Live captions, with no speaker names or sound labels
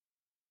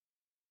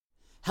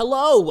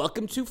Hello,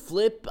 welcome to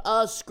Flip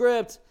a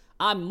Script.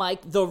 I'm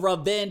Mike the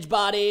Revenge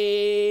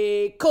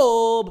Body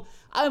Kolb.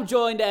 I'm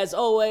joined as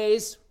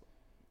always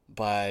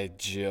by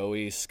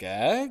Joey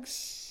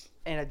Skaggs.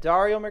 And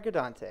Dario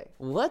Mercadante.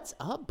 What's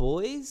up,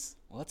 boys?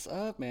 What's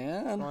up,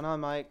 man? What's going on,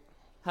 Mike?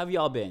 How have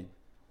y'all been?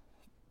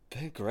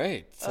 Been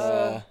great.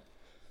 Ready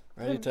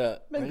great.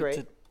 to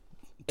Do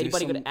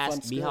Anybody some gonna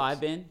ask fun me how scripts? I've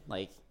been?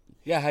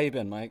 Yeah, how you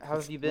been, Mike? How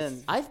have you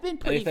been? I've been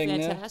pretty Anything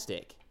new?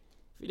 fantastic.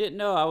 If you didn't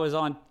know, I was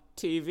on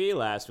TV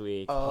last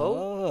week.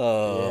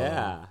 Oh?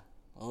 Yeah.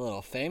 A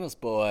little famous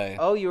boy.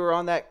 Oh, you were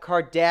on that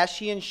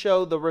Kardashian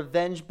show, The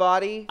Revenge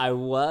Body? I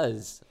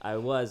was.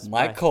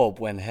 Mike Kolb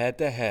went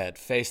head-to-head,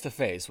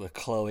 face-to-face with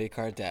Khloe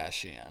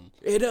Kardashian.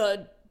 In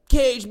a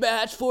cage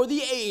match for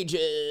the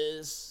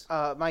ages.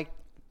 Mike,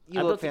 you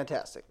I look don't thi-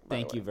 fantastic. by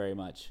Thank the you way. very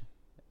much.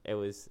 It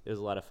was a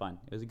lot of fun.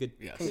 It was a good.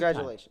 Yes.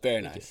 Congratulations.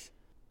 Very nice.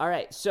 All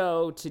right,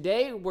 so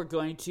today we're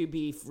going to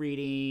be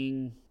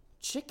reading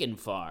Chicken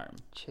Farm.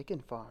 Chicken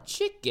Farm.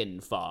 Chicken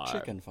Farm.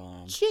 Chicken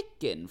farm.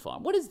 Chicken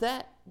Farm. What is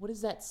that? What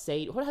does that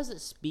say? What does it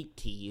speak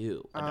to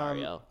you,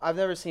 Adario? I've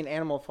never seen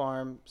Animal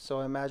Farm, so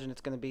I imagine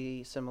it's going to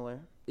be similar.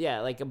 Yeah,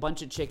 like a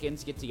bunch of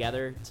chickens get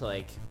together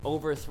to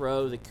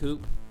overthrow the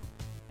coop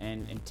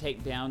and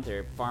take down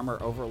their farmer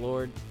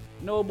overlord.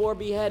 No more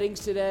beheadings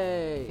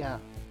today. Yeah.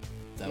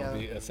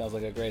 That sounds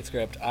like a great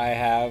script. I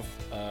have,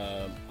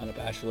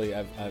 unabashedly,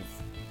 I've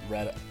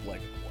read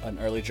an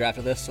early draft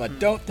of this, so I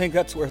don't think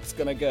that's where it's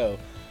gonna go.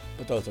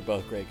 But those are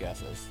both great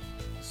guesses.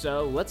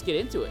 So let's get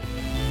into it.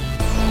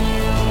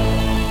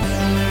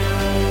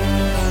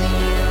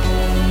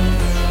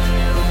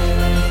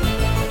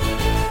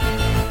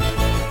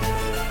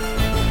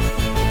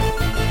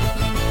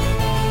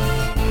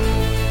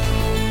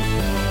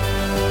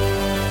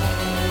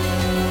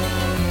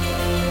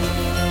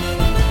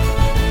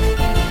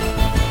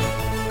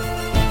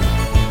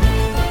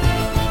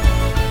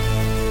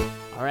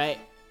 All right,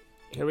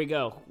 here we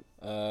go.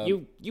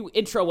 You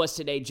intro us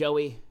today,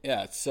 Joey.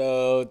 Yeah,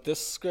 so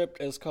this script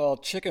is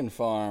called Chicken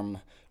Farm,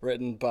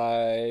 written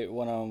by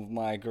one of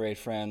my great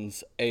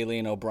friends,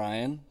 Aileen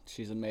O'Brien.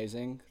 She's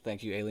amazing.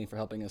 Thank you, Aileen, for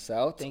helping us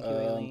out. Thank you,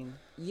 Aileen.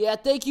 Yeah,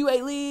 thank you,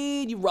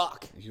 Aileen. You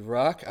rock. You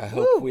rock. I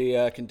hope we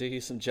can do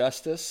you some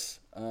justice.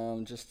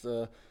 Just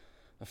a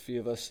few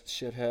of us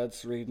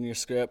shitheads reading your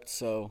script,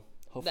 so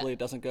hopefully it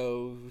doesn't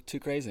go too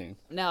crazy.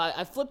 Now,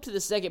 I flipped to the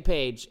second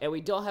page, and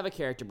we don't have a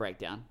character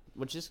breakdown,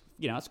 which is,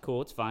 it's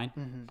cool. It's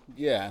fine.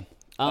 Yeah.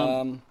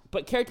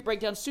 But character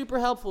breakdown's super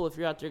helpful if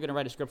you're out there going to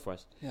write a script for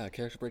us. Yeah,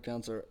 character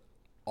breakdowns are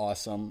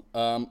awesome.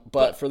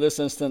 But for this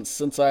instance,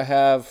 since I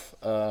have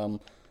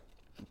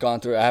gone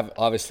through,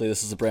 obviously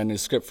this is a brand new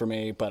script for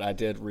me, but I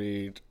did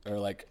read,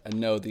 I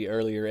know the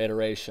earlier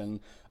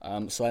iteration.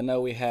 So I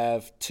know we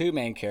have two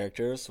main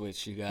characters,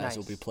 which you guys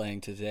will be playing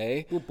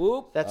today. Boop,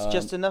 boop. That's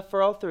just enough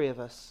for all three of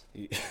us.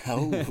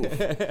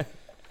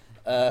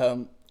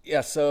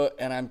 Yeah, so,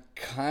 and I'm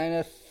kind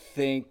of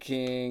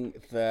thinking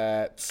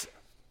that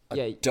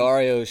Yeah.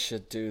 Dario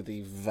should do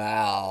the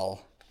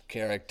Val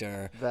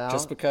character. Val?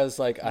 Just because,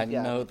 I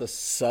know the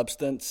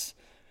substance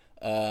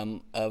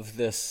of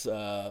this,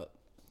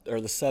 or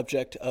the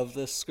subject of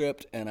this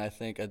script, and I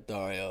think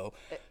Dario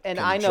And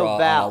can I know draw on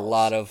Val's. a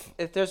lot of...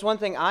 If there's one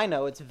thing I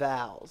know, it's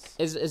Val's.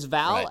 Is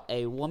Val Right.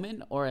 a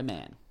woman or a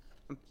man?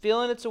 I'm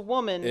feeling it's a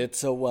woman.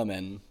 It's a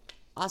woman.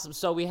 Awesome.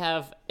 So we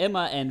have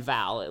Emma and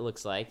Val, it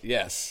looks like.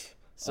 Yes.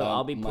 So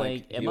I'll be playing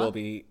Mike, Emma? You will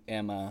be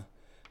Emma.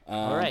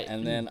 All right.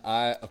 And then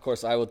I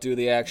will do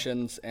the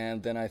actions,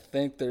 and then I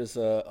think there's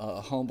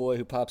a homeboy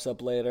who pops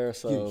up later,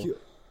 so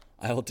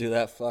I will do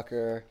that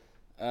fucker.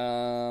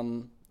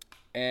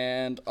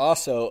 And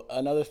also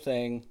another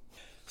thing,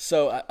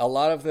 so a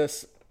lot of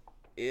this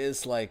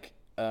is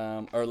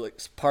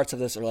parts of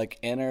this are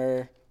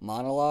inner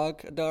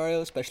monologue,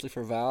 Dario, especially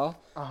for Val.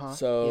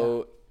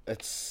 So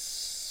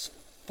it's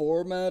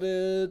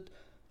formatted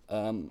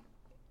a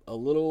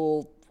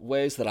little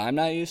ways that I'm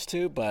not used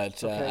to,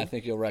 but I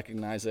think you'll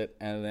recognize it.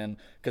 And then,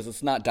 because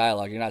it's not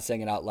dialogue, you're not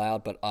saying it out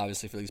loud, but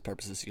obviously for these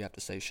purposes, you have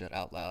to say shit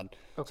out loud.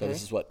 Okay. So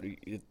this is what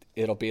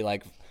it'll be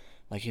like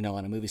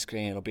on a movie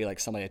screen, it'll be like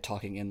somebody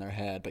talking in their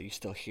head, but you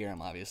still hear them,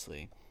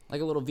 obviously.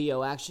 Like a little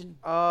VO action.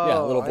 Oh,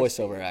 Yeah, a little I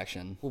voiceover see.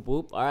 action. Whoop,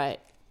 whoop. All right.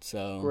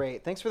 So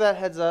Great. Thanks for that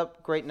heads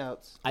up. Great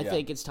notes. I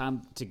think it's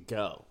time to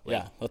go.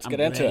 Yeah, let's I'm get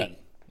into ready.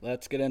 it.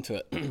 Let's get into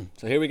it.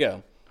 So here we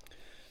go.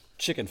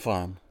 Chicken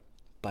Farm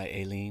by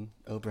Aileen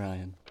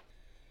O'Brien.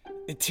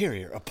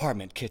 Interior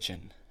apartment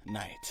kitchen,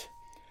 night.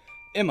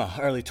 Emma,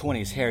 early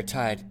 20s, hair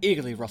tied,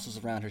 eagerly rustles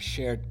around her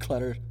shared,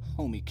 cluttered,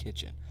 homey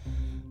kitchen.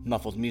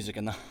 Muffled music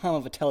and the hum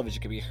of a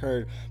television can be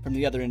heard from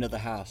the other end of the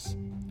house.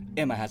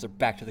 Emma has her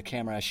back to the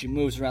camera as she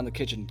moves around the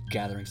kitchen,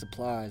 gathering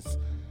supplies.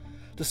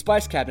 The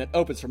spice cabinet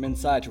opens from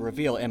inside to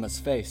reveal Emma's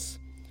face.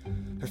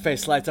 Her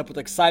face lights up with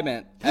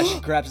excitement as she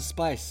grabs a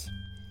spice.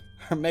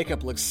 Her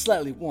makeup looks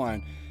slightly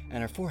worn,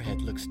 and her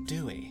forehead looks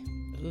dewy.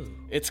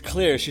 It's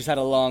clear she's had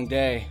a long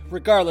day.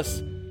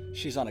 Regardless,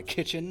 she's on a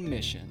kitchen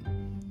mission.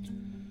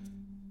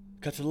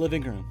 Cut to the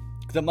living room.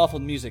 The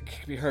muffled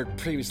music we heard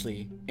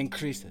previously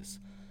increases.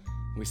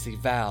 We see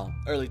Val,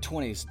 early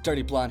 20s,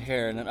 dirty blonde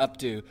hair and an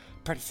updo,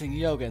 practicing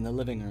yoga in the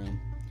living room.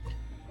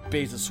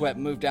 Beads of sweat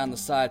move down the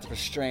sides of her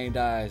strained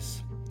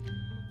eyes.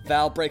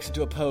 Val breaks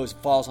into a pose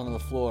and falls onto the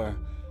floor.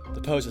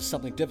 The pose is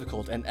something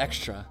difficult and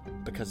extra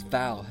because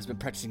Val has been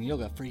practicing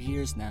yoga for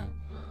years now.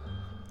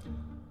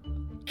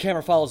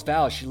 Camera follows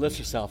Val as she lifts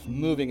herself,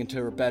 moving into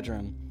her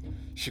bedroom.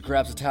 She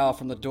grabs a towel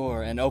from the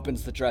door and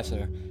opens the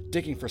dresser,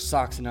 digging for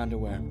socks and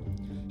underwear.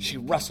 She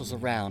rustles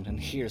around and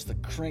hears the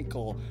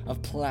crinkle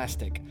of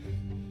plastic.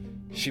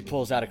 She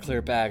pulls out a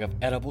clear bag of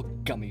edible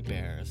gummy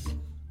bears.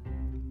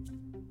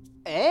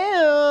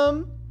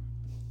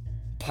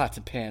 Pots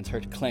and pans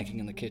heard clanking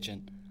in the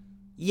kitchen.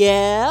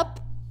 Yep.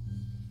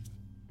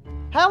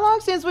 How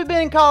long since we've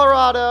been in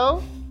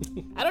Colorado?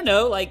 I don't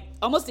know, like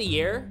almost a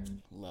year.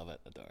 Love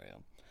it,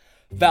 Addario.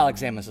 Val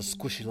examines a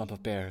squishy lump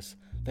of bears.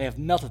 They have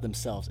melted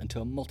themselves into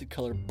a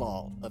multicolored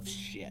ball of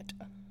shit.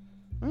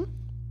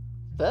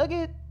 Bug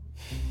it.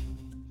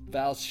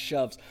 Val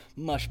shoves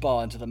mush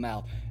ball into the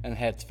mouth and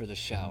heads for the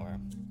shower.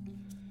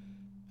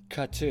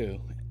 Cut to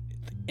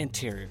the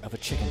interior of a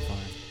chicken farm.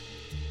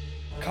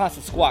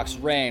 Constant squawks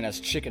reign as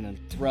chicken is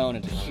thrown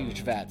into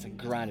huge vats and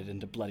grinded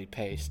into bloody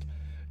paste.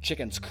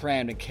 Chickens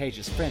crammed in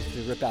cages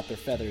frantically rip out their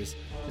feathers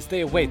as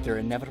they await their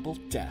inevitable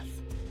death.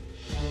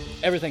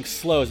 Everything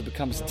slows and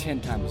becomes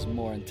 10 times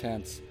more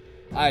intense.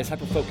 Eyes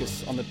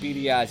hyperfocus on the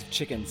beady eyes of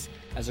chickens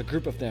as a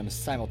group of them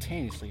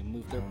simultaneously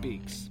move their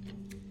beaks.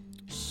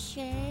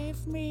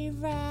 Save me,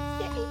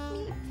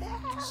 Val.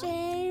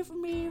 Save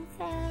me,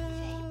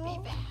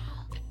 Val.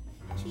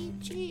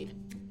 Cheep, cheep.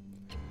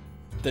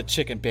 The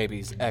chicken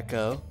babies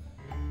echo.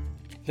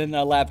 Then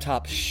the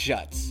laptop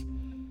shuts.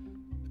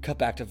 Cut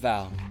back to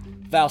Val.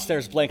 Val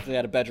stares blankly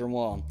at a bedroom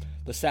wall.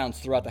 The sounds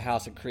throughout the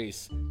house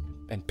increase,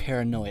 and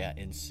paranoia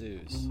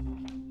ensues.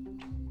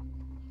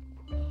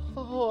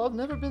 Oh, I've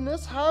never been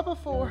this high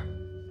before.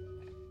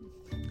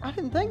 I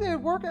didn't think they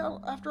would work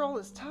out after all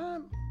this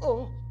time.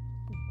 Oh.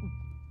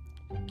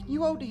 Can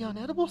you OD on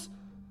edibles?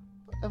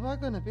 Am I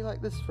gonna be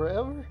like this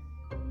forever?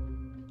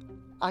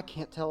 I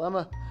can't tell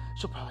Emma.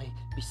 She'll probably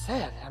be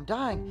sad that I'm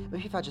dying.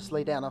 Maybe if I just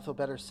lay down, I'll feel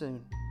better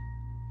soon.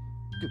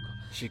 Google.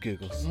 She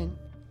googles.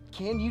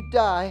 Can you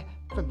die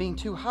from being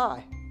too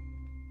high?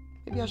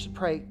 Maybe I should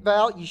pray.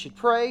 Val, you should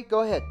pray.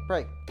 Go ahead,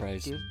 pray.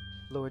 Praise. Dear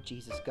Lord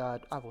Jesus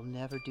God, I will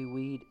never do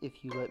weed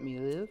if you let me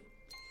live.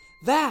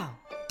 Val,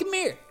 come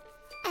here.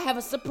 I have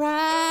a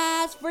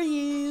surprise for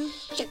you.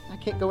 Shit, I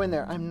can't go in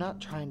there. I'm not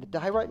trying to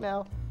die right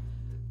now.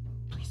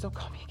 Please don't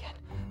call me again.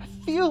 I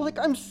feel like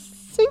I'm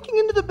sinking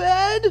into the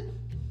bed.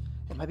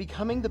 Am I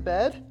becoming the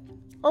bed?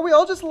 Are we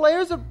all just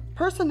layers of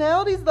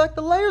personalities like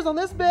the layers on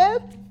this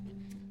bed?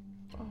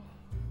 Oh,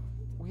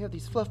 we have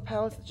these fluff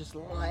pallets that just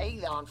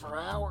lay on for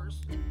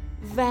hours.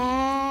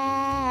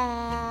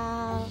 Val.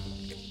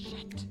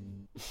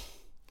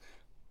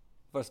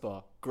 First of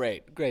all,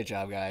 great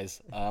job,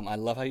 guys. I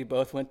love how you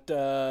both went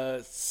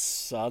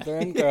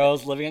Southern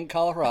girls living in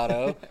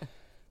Colorado.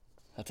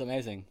 That's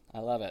amazing. I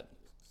love it.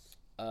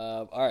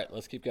 All right,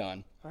 let's keep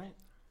going. All right.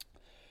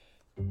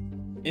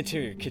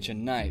 Interior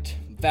kitchen night.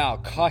 Val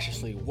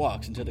cautiously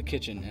walks into the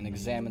kitchen and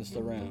examines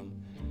the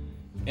room.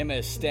 Emma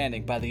is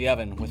standing by the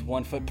oven with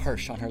 1 foot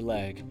perched on her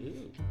leg.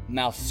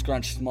 Mouth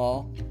scrunched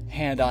small,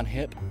 hand on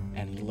hip,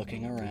 and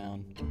looking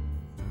around.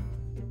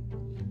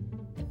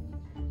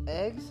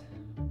 Eggs?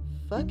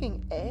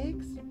 Fucking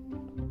eggs?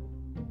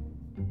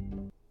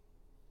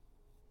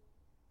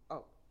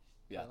 Oh.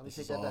 Yeah, let me this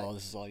take is that back.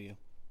 all you.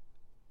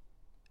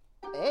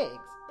 Eggs?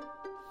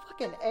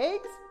 Fucking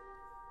eggs?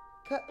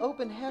 Cut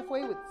open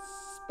halfway with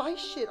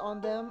spice shit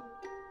on them.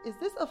 Is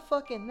this a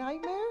fucking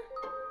nightmare?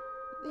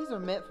 These are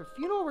meant for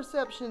funeral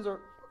receptions or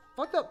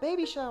fucked up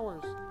baby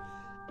showers.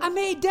 I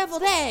made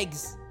deviled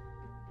eggs.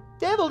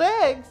 Deviled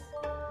eggs?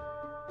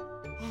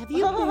 Have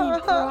you been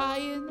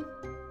crying?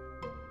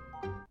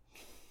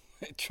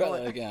 Try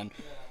that again.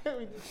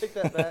 We can take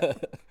that back.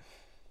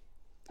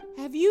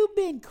 Have you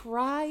been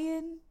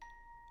crying?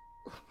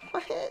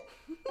 What?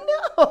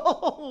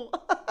 No!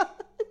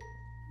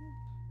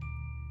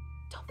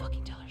 Don't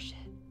fucking tell her shit.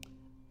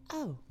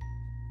 Oh.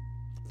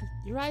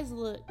 Your eyes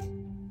look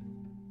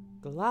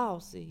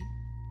glossy.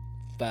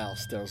 Val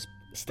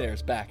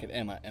stares back at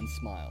Emma and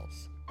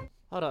smiles.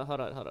 Hold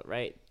on,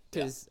 right?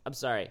 Because, I'm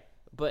sorry,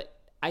 but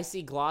I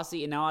see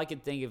glossy, and now I can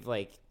think of,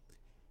 like,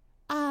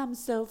 I'm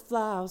so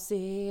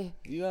flossy.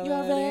 You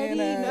already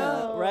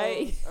know,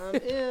 right? I'm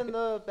in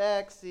the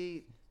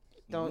backseat.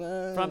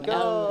 Don't From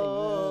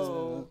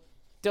go.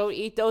 Don't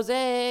eat those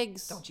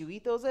eggs. Don't you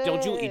eat those eggs?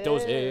 Don't you eat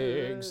those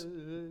eggs?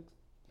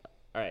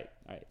 All right,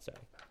 sorry.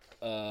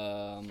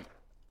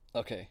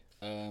 Okay.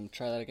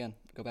 Try that again.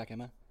 Go back,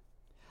 Emma.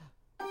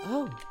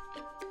 Oh,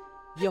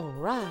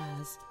 your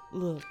eyes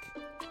look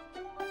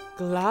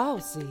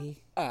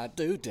glossy. I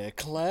do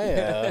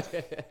declare.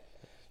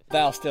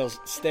 Val still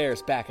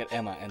stares back at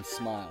Emma and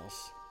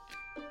smiles.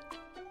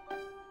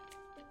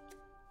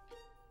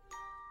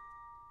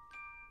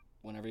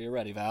 Whenever you're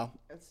ready, Val.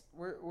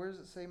 Where does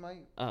it say my...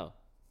 Oh,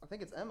 I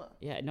think it's Emma.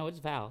 yeah, no, it's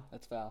Val.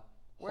 That's Val.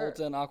 Where? Holds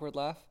an awkward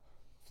laugh.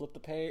 Flip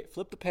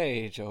the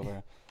page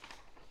over.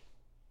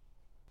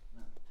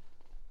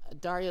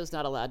 Dario's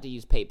not allowed to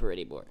use paper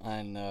anymore.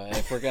 I know.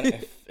 If we're gonna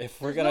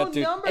if we're There's gonna no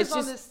do, numbers It's on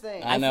just- this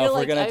thing. I know feel if we're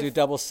like gonna I've- do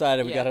double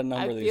sided, we Yeah, gotta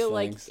number I these feel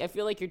things. like I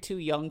feel like you're too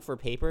young for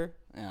paper,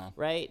 Yeah.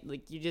 right?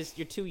 Like you're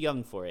too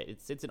young for it.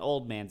 It's an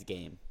old man's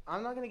game.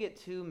 I'm not gonna get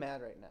too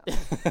mad right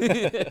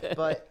now,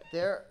 but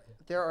there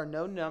are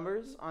no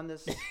numbers on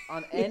this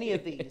on any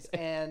of these,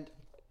 and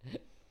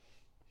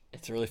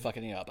It's really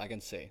fucking you up. I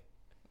can see.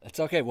 It's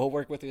okay. We'll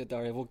work with you,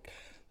 Dario.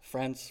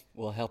 Friends,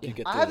 we'll help you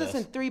get I through have this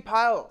in 3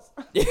 piles.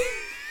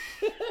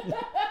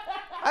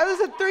 I have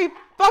this in 3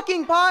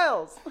 fucking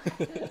piles.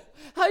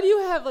 How do you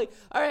have like?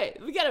 All right,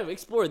 we gotta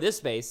explore this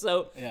space.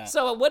 So, Yeah.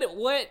 so where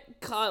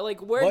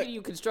What- do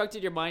you construct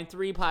in your mind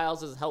 3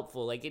 piles is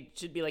helpful? Like it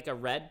should be like a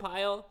red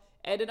pile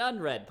and an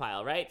unread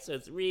pile, right? So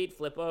it's read,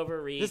 flip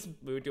over, read,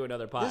 move to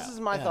another pile. This is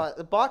my thought.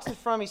 The box in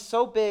front of me is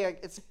so big,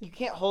 you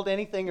can't hold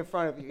anything in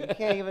front of you. You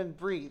can't even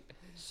breathe.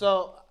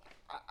 So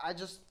I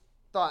just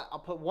thought I'll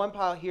put 1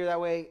 pile here. That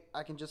way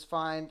I can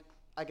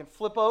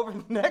flip over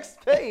the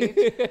next page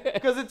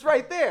because it's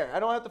right there. I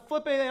don't have to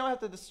flip anything. I don't have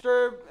to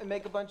disturb and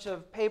make a bunch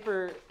of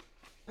paper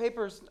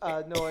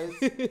noise.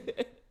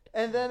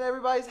 And then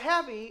everybody's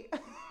happy.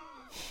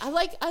 I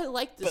like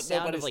the But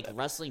sound of nobody's- like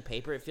rustling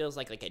paper. It feels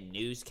like a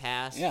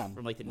newscast Yeah,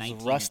 from like the it's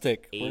 1980s.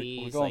 rustic.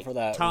 We're going like for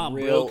that Tom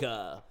real-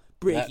 Brokaw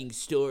breaking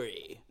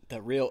story.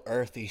 The real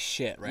earthy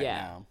shit right Yeah.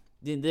 now.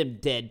 Then them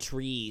dead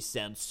trees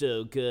sound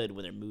so good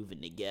when they're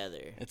moving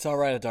together. It's all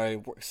right,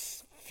 Dario.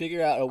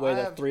 Figure out a way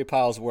that 3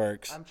 piles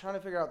works. I'm trying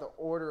to figure out the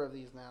order of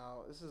these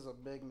now. This is a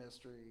big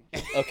mystery.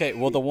 Okay,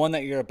 well, the one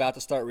that you're about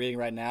to start reading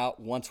right now,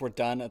 once we're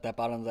done at the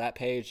bottom of that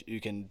page, you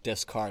can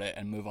discard it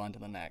and move on to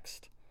the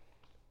next.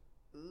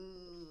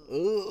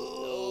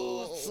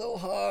 Ooh, it's so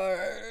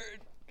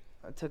hard.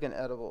 I took an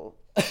edible.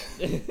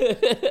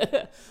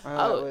 It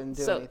wouldn't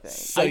do anything.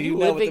 So Are you you know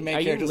what the living- main are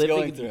you character's living-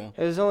 going through.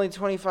 It was only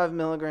 25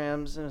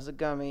 milligrams and it was a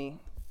gummy.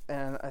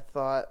 And I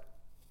thought,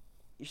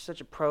 you're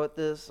such a pro at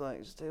this.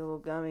 Like, just take a little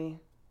gummy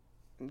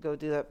and go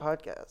do that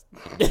podcast.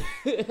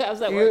 How's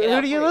that Who working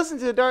out do you for listen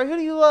to, Dari? Who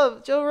do you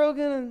love? Joe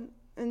Rogan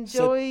and So-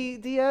 Joey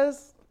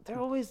Diaz? They're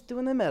always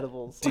doing them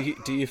edibles. Do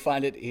you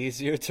find it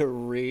easier to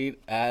read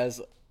as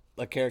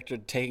a character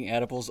taking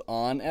edibles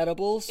on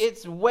edibles?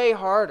 It's way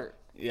harder,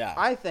 Yeah.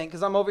 I think,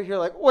 because I'm over here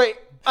like, wait,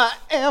 I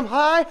am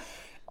high?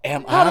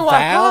 Am How do I I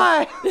Val?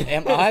 high?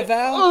 Am I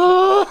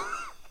Val?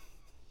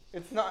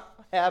 It's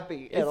not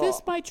happy at Is this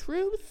all. my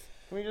truth?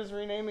 Can we just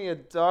rename me a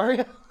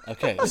Daria?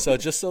 Okay, so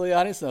just so the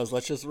audience knows,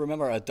 let's just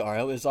remember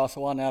Dario is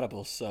also on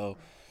edibles, so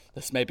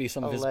this may be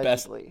some of his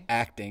best Allegedly.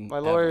 acting. My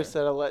lawyer ever.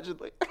 said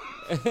allegedly.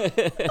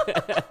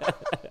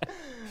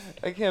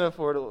 I can't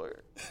afford a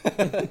lawyer.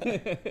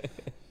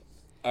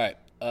 All right,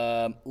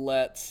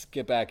 let's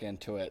get back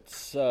into it.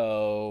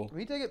 So, Can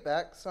we take it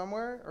back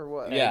somewhere or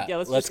what? yeah, yeah,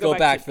 let's let's just go go back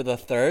back to- for the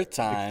 3rd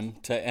time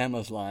to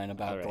Emma's line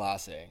about All right.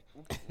 glossy.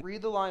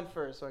 Read the line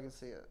first so I can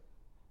see it.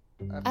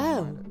 I have to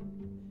Oh, find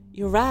it.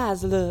 your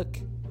eyes look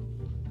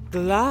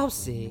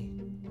glossy.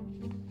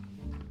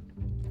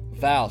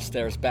 Val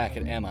stares back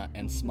at Emma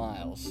and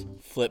smiles.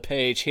 Flip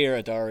page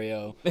here,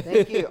 Dario.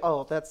 Thank you.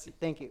 Oh,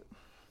 thank you.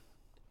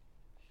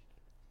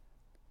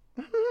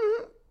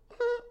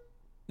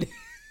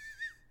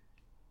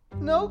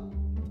 Nope.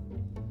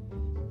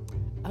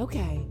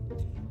 Okay.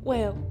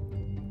 Well,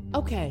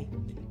 okay.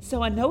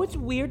 So I know it's a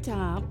weird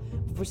time,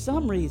 but for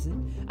some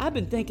reason, I've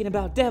been thinking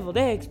about deviled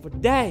eggs for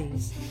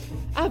days.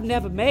 I've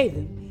never made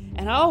them,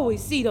 and I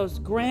always see those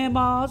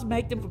grandmas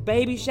make them for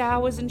baby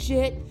showers and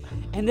shit,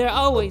 and they're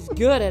always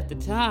good at the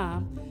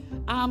time.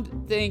 I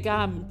think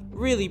I'm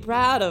really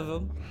proud of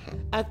them.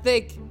 I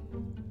think,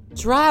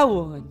 try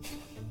one.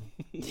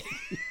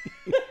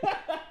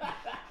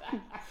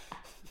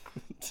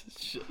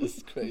 Shit, this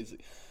is crazy.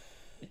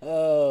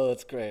 Oh,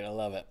 that's great. I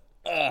love it.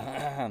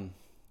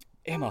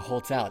 Emma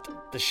holds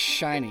out the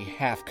shiny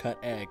half-cut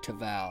egg to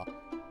Val.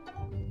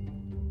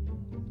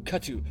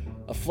 Cut to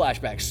a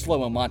flashback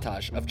slow-mo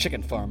montage of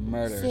chicken farm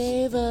murders.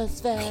 Save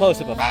us, Val.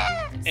 Close-up of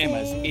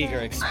Emma's eager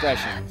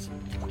expressions.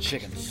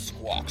 Chicken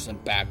squawks in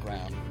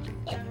background.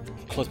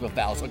 Close-up of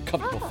Val's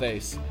uncomfortable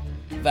face.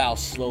 Val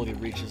slowly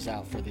reaches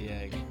out for the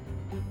egg.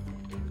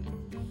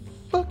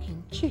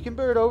 Fucking chicken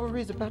bird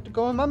ovaries about to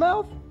go in my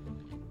mouth.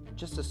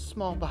 Just a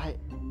small bite,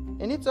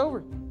 and it's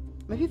over.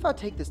 Maybe if I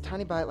take this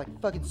tiny bite like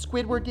fucking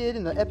Squidward did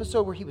in the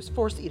episode where he was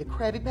forced to eat a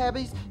Krabby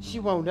Patties, she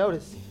won't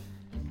notice.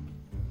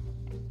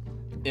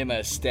 Emma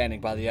is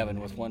standing by the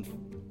oven with one.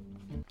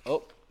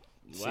 Oh,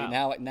 see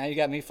Wow. now you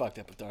got me fucked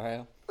up with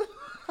Dario.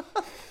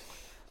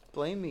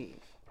 Blame me.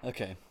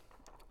 Okay.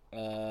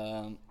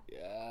 Yeah.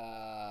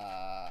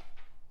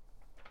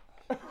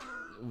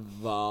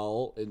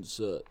 Val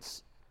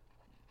inserts.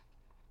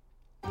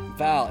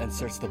 Val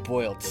inserts the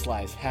boiled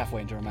slice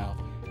halfway into her mouth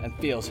and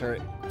feels her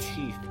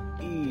teeth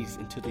ease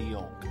into the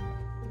yolk.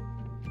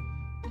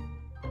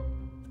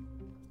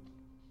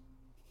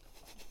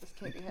 This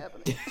can't be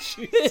happening.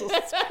 Jesus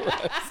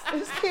Christ.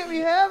 This can't be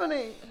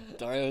happening.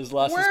 Dario's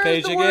lost his Where's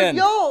page the again. word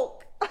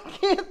yolk? I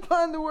can't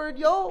find the word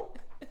yolk.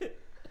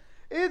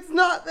 It's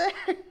not there.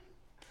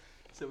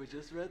 So we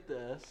just read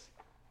this.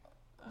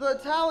 the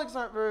italics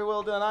aren't very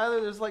well done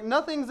either. There's like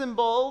nothing's in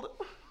bold.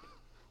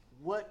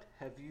 What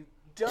have you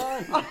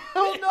done? I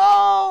don't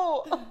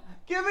know.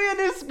 Give me a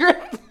new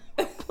script,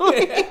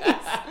 please.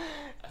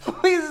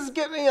 Please just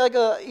get me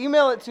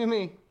email it to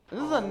me.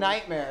 This is a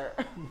nightmare.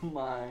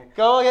 My.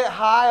 Go get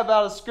high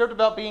about a script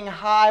about being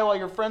high while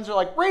your friends are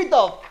like, read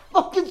the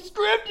fucking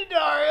script,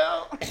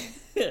 Dario.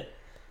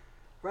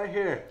 Right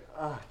here.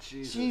 Oh,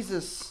 Jesus.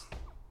 Jesus.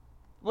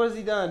 What has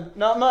he done?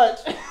 Not much.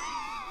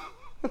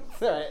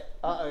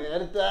 Alright,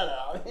 edit that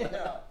out.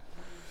 Yeah.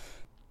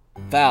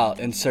 Val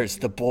inserts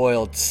the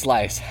boiled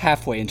slice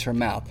halfway into her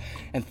mouth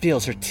and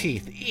feels her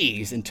teeth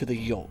ease into the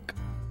yolk.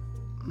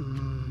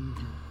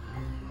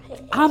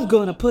 I'm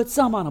gonna put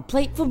some on a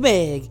plate for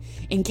Meg,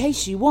 in case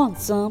she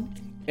wants some.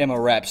 Emma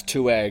wraps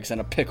 2 eggs and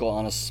a pickle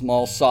on a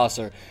small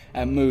saucer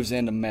and moves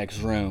into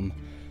Meg's room.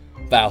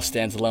 Val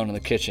stands alone in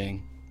the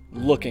kitchen,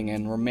 looking at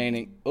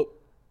remaining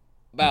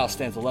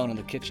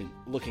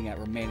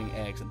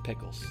eggs and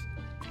pickles.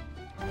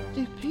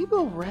 Do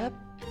people wrap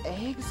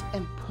eggs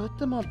and put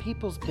them on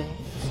people's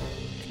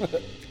beds?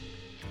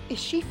 Is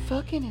she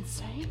fucking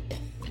insane?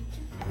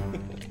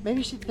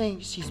 Maybe she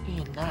thinks she's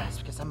being nice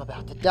because I'm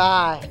about to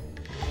die.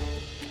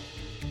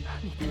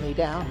 I need to lay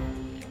down.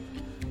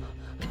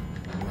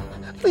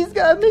 Please,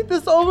 God, make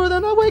this over,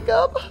 then I wake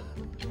up.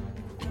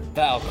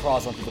 Val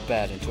crawls onto the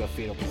bed into a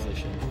fetal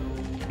position.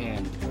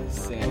 And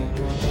scene.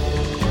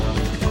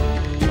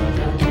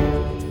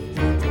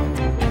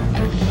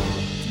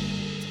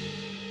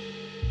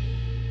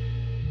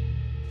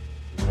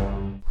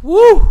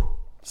 Woo!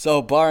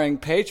 So, barring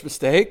page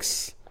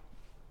mistakes,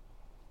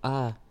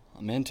 Uh,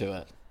 I'm into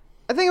it.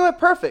 I think it went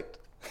perfect.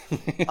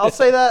 I'll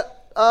say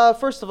that,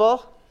 first of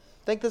all.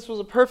 I think this was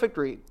a perfect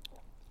read.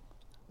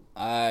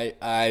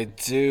 I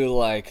do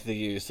like the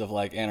use of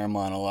like inner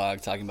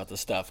monologue talking about the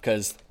stuff,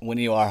 because when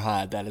you are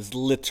high, that is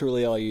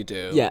literally all you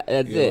do. Yeah,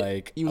 that's You're it.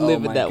 Like, You oh live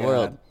in my that God.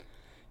 world.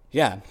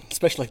 Yeah,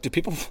 especially like, do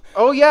people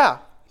Oh, yeah.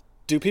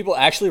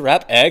 actually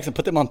wrap eggs and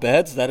put them on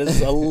beds? That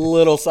is a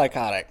little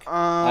psychotic,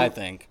 I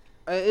think.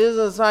 It is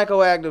a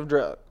psychoactive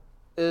drug.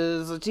 It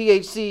is a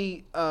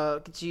THC,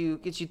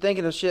 gets you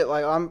thinking of shit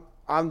like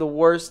I'm the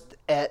worst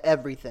at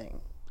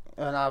everything.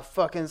 And I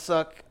fucking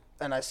suck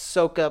and I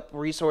soak up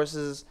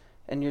resources.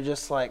 And you're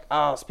just like,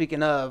 oh,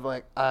 speaking of,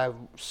 like,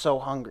 I'm so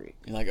hungry.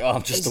 You're like, oh,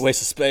 I'm just a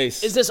waste of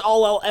space. Is this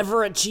all I'll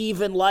ever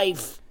achieve in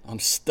life? I'm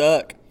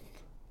stuck.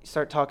 You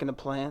start talking to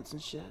plants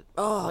and shit.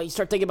 Oh, you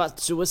start thinking about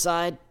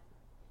suicide?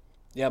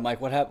 Yeah,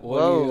 Mike, what happened?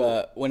 What do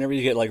you, whenever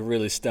you get like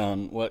really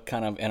stoned, what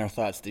kind of inner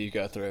thoughts do you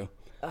go through?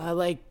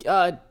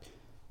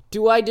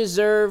 Do I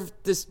deserve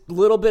this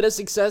little bit of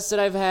success that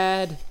I've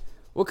had?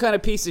 What kind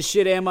of piece of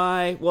shit am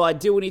I? Will I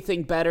do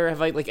anything better?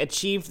 Have I, like,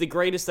 achieved the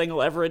greatest thing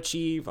I'll ever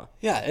achieve?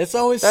 Yeah, it's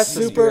always That's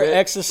the super spirit.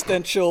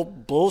 existential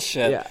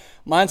bullshit. Yeah.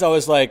 Mine's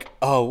always like,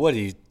 oh, what are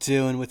you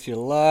doing with your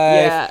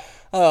life? Yeah.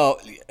 Oh,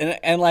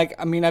 and like,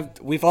 I mean,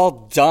 we've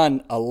all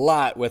done a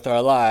lot with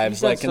our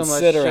lives, You've like done so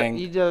considering.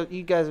 much.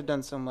 You guys have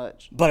done so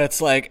much. But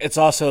it's like, it's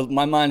also,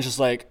 my mind's just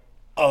like,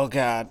 oh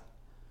God,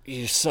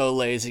 you're so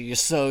lazy, you're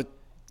so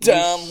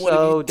dumb. You're What have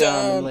so you dumb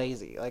done? and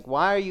lazy. Like,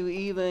 why are you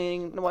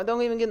even? No,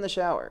 don't even get in the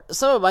shower.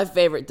 Some of my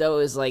favorite, though,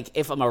 is, like,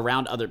 if I'm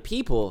around other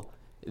people,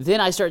 then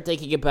I start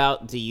thinking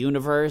about the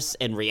universe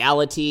and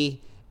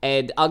reality,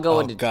 and I'll go Oh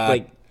into, God,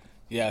 like,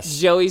 yes.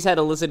 Joey's had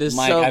to listen to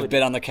Mike, so I've many-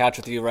 been on the couch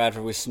with you right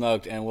after we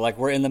smoked, and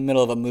we're in the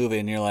middle of a movie,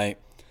 and you're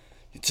like,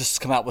 you just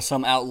come out with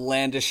some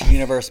outlandish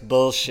universe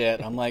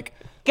bullshit. I'm like,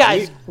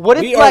 Guys, what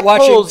if we black are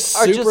watching holes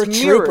are Super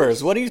just Troopers?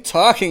 mirrors? What are you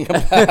talking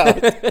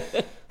about?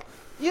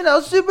 You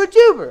know, super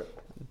duper.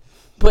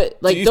 But,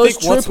 like, Do you those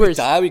think once we troopers,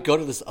 die, we go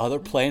to this other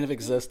plane of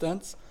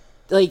existence?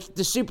 like,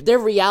 their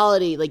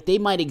reality, like, they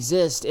might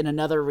exist in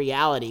another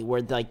reality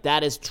where, like,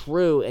 that is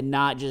true and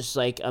not just,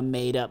 like, a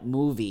made-up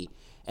movie.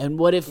 And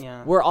what if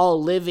we're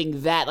all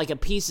living that, like, a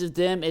piece of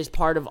them is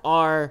part of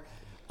our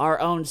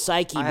own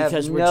psyche I have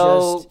because we're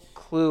no just...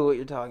 clue what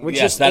you're talking about.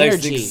 Yes, just that is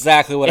energy.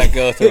 exactly what I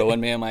go through when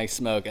me and Mike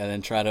smoke and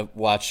then try to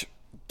watch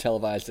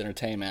televised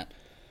entertainment.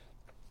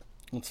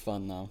 It's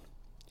fun, though.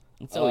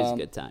 It's always a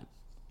good time.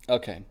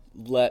 Okay,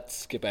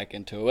 let's get back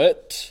into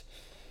it.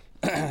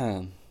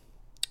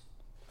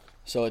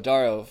 So,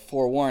 Adaro,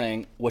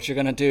 forewarning, what you're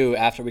going to do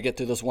after we get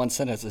through this one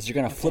sentence is you're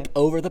going to flip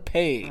over the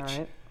page. All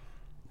right.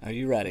 Are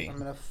you ready? I'm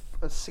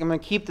gonna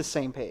keep the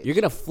same page. You're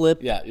going to flip...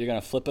 Yeah, you're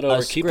going to flip it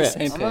over, keep the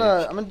script. same page.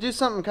 I'm gonna do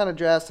something kind of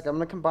drastic. I'm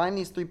gonna combine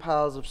these 3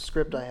 piles of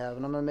script I have,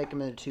 and I'm gonna make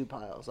them into 2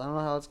 piles. I don't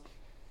know how it's.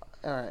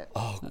 All right.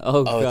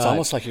 Oh, God. it's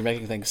almost like you're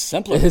making things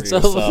simpler for It's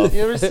yourself. almost-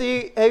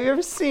 Have you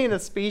ever seen a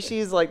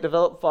species like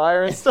develop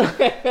fire and stuff?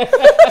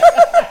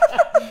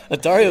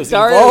 Dario's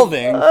Dario-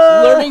 evolving.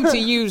 Learning to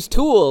use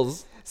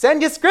tools. Send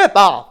your script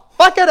off.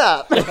 Fuck it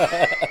up.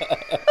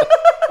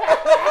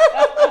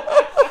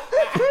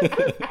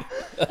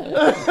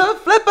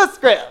 Flip a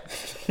script.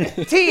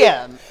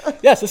 TM.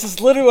 Yes, this is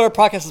literally what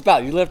our podcast is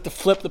about. You have to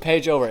flip the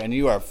page over, and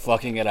you are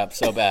fucking it up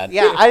so bad.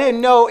 Yeah, I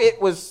didn't know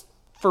it was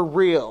for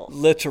real.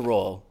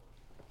 Literal.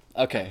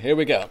 Okay, here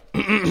we go.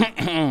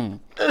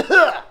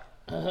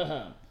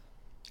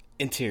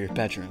 Interior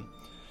bedroom.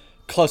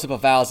 Close-up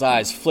of Val's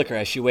eyes flicker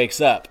as she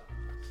wakes up.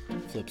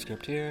 Flip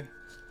script here.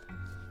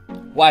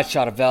 Wide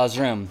shot of Val's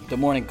room. The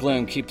morning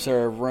gloom keeps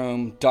her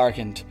room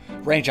darkened.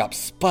 Raindrops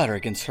sputter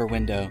against her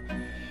window.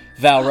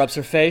 Val rubs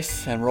her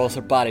face and rolls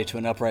her body to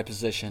an upright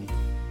position.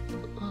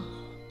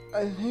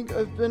 I think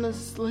I've been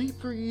asleep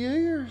for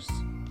years.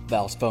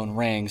 Val's phone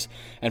rings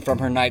from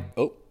her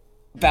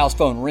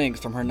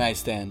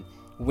nightstand.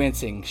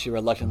 Wincing, she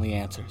reluctantly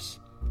answers.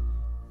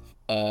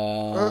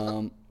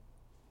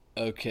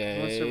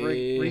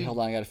 Okay. Hold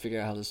on, I gotta figure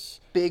out how this.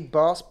 Big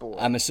Boss Boy.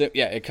 I'm assuming,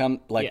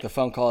 the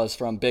phone call is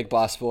from Big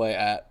Boss Boy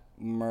at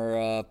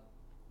Murph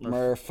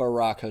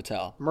Rock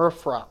Hotel.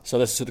 Murph Rock. So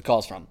this is who the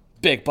call's from.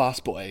 Big Boss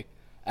Boy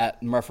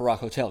at Murph Rock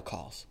Hotel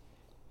calls.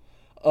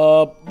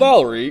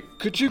 Valerie,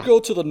 could you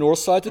go to the north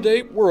side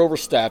today? We're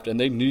overstaffed and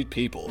they need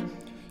people.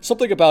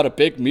 Something about a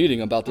big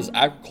meeting about this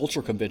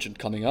agriculture convention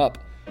coming up.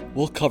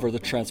 We'll cover the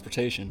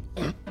transportation.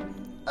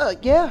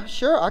 Yeah,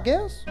 sure, I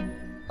guess.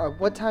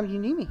 What time do you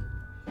need me?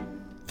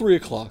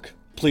 3:00.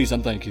 Please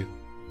and thank you.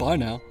 Bye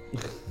now.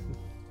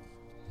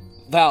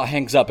 Val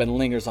hangs up and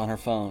lingers on her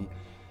phone.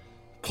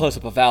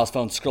 Close-up of Val's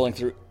phone scrolling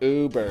through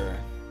Uber.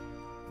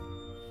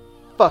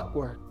 Fuck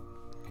word.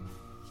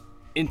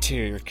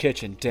 Interior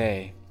kitchen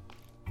day.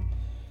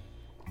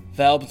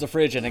 Val opens the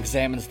fridge and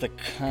examines the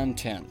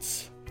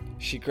contents.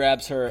 She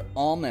grabs her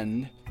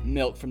almond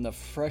milk from the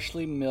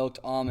freshly milked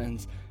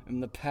almonds in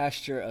the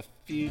pasture a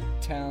few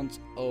towns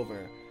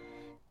over.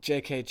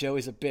 JK,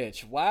 Joey's a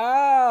bitch.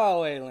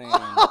 Wow, Aileen.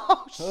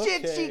 Oh,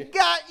 shit, she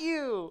got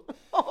you.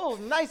 Oh,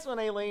 nice one,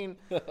 Aileen.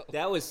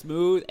 That was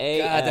smooth.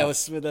 God, that was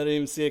smooth. I didn't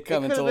even see it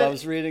coming until I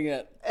was reading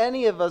it.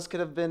 Any of us could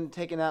have been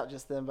taken out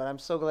just then, but I'm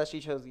so glad she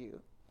chose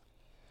you.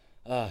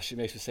 She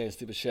makes me say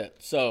stupid shit.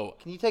 So,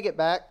 can you take it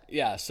back?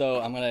 Yeah,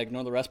 so I'm going to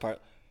ignore the rest part.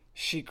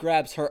 She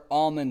grabs her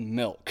almond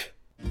milk.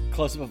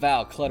 Close up of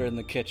Val cluttered in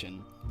the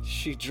kitchen.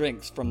 She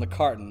drinks from the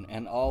carton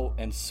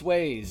and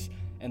sways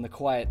in the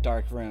quiet,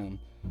 dark room.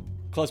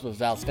 Close up of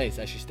Val's face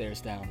as she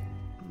stares down.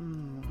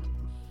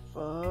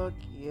 Fuck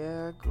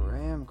yeah,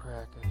 graham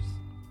crackers.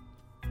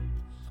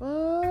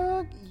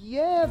 Fuck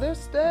yeah, they're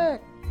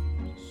stacked.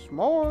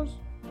 S'mores.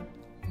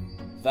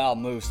 Val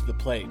moves to the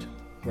plate,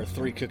 where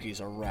 3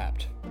 cookies are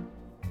wrapped.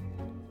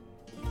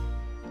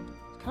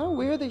 It's kind of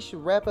weird they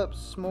should wrap up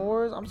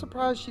s'mores. I'm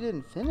surprised she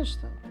didn't finish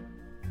them.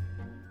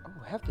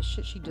 Oh, half the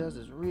shit she does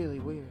is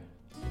really weird.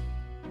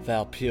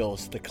 Val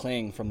peels the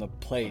cling from the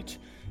plate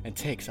and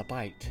takes a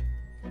bite.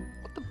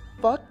 What the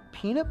fuck?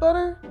 Peanut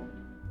butter?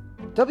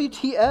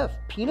 WTF?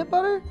 Peanut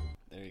butter?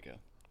 There you go.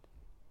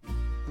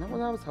 Not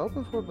what I was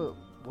hoping for, but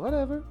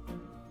whatever.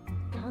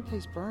 Kinda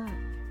tastes burnt.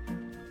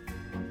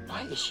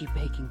 Why is she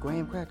baking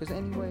graham crackers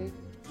anyway?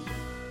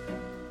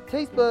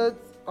 Taste buds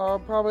are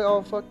probably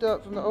all fucked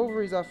up from the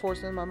ovaries I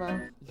forced in my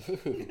mouth.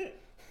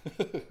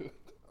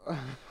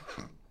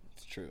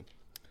 It's true.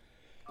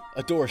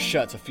 A door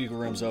shuts a few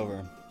rooms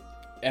over.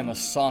 Emma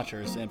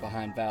saunters in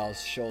behind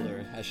Val's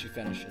shoulder as she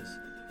finishes.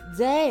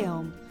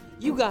 Damn,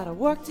 you gotta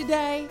work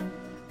today?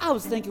 I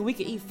was thinking we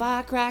could eat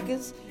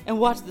firecrackers and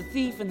watch The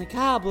Thief and the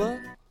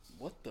Cobbler.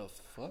 What the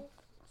fuck?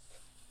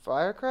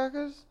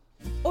 Firecrackers?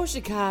 Or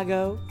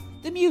Chicago,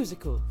 the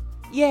musical.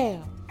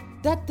 Yeah,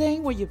 that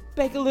thing where you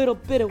bake a little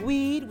bit of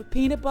weed with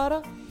peanut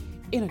butter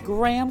in a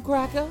graham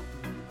cracker.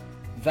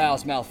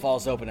 Val's mouth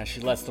falls open as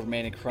she lets the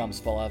remaining crumbs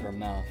fall out of her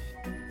mouth.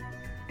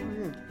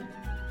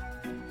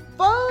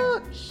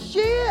 Fuck!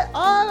 Shit!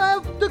 I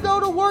have to go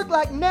to work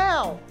like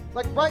now!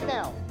 Like right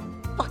now.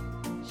 Fuck!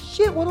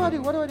 Shit, what do I do?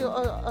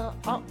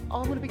 I'm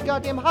gonna be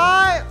goddamn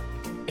high!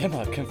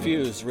 Emma,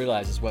 confused,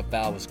 realizes what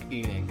Val was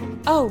eating.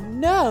 Oh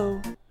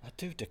no! I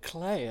do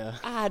declare.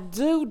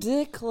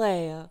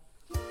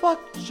 Fuck,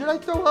 should I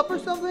throw up or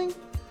something?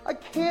 I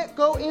can't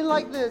go in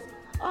like this.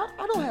 I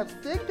don't have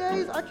sick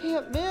days. I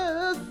can't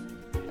miss.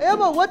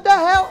 Emma, what the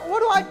hell? What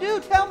do I do?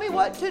 Tell me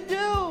what to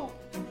do.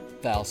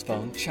 Val's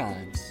phone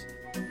chimes.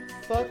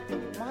 Fuck,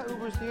 my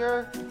Uber's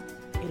here.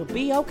 It'll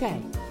be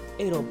okay.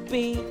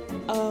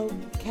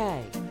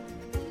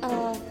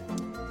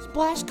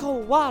 Splash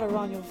cold water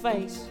on your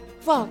face.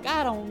 Fuck,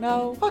 I don't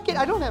know. Fuck it,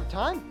 I don't have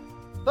time.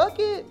 Fuck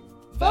it.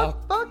 Fuck.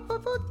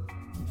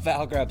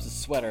 Val grabs a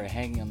sweater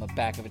hanging on the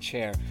back of a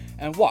chair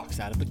and walks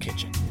out of the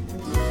kitchen.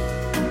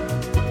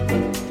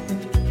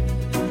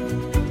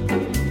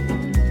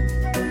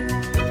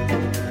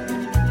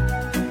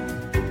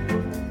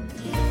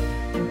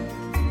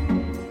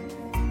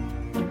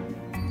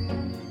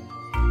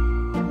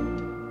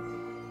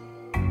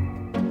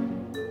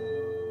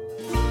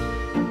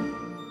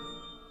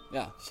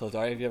 Yeah, so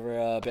Daria, have you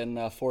ever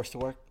been forced to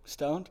work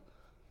stoned?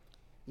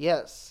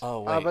 Yes.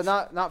 Oh, wait. But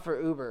not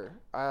for Uber.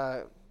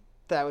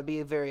 That would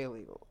be very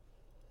illegal.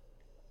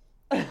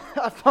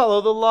 I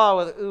follow the law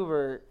with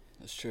Uber.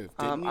 That's true.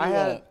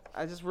 I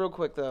just real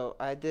quick though.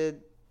 I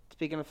did.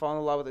 Speaking of following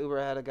the law with Uber,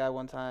 I had a guy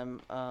one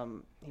time.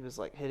 He was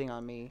like hitting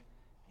on me.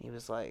 He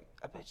was like,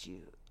 "I bet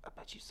you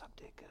suck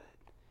dick good."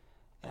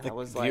 And I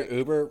was like, "Your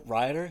Uber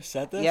rider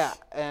said this?" Yeah,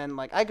 and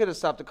like I could have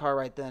stopped the car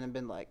right then and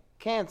been like,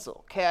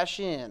 "Cancel,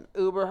 cash in,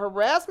 Uber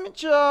harassment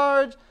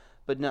charge,"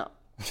 but no.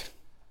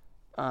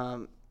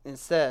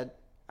 Instead,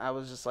 I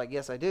was just like,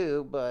 yes, I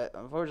do, but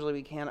unfortunately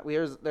we can't.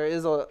 There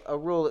is a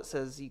rule that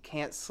says you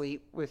can't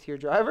sleep with your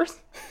drivers.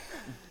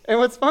 And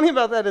what's funny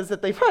about that is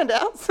that they find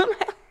out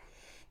somehow.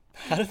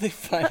 How did they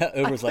find out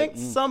Uber's I think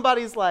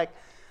somebody's like,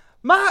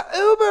 my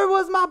Uber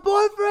was my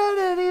boyfriend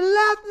and he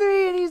left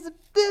me and he's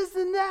this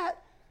and that.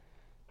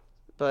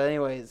 But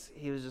anyways,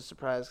 he was just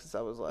surprised because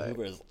I was like,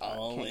 Uber's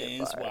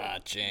always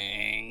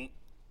watching.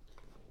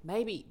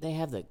 Maybe they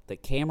have the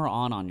camera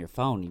on your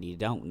phone and you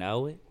don't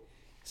know it.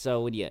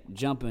 So when you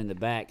jump in the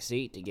back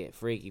seat to get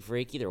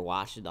freaky, they're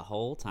watching the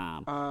whole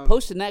time.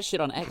 Posting that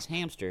shit on X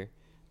Hamster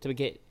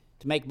to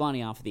make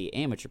money off of the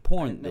amateur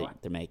porn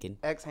they're making.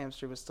 X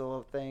Hamster was still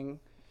a thing.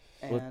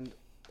 And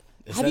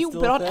have you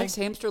been on X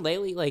Hamster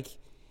lately? Like,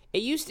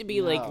 it used to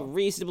be like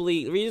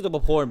reasonable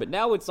porn, but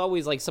now it's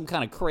always like some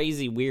kind of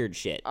crazy weird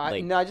shit.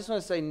 I just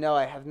want to say no.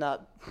 I have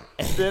not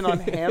been on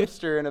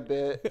Hamster in a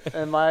bit,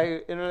 and my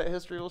internet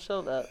history will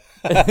show that.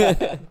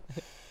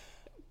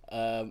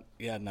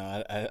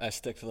 I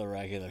stick to the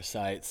regular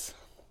sites.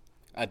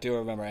 I do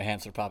remember a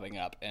Hamster popping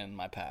up in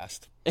my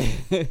past,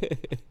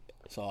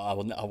 so I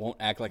won't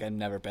act like I've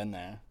never been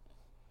there.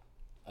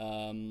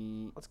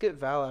 Let's get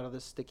Val out of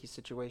this sticky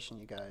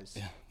situation, you guys.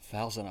 Yeah,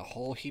 Val's in a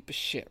whole heap of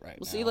shit right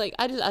now. See, like,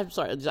 I'm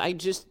sorry.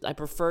 I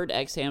preferred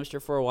X Hamster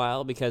for a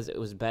while because it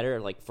was better,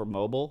 like, for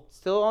mobile.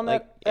 Still on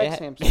like, that X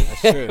Hamster.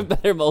 That's true.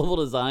 Better mobile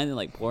design than,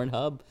 like,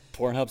 Pornhub.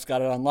 Pornhub's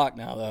got it on lock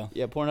now, though.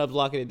 Yeah, Pornhub's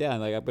locking it down.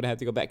 Like, I'm going to have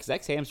to go back because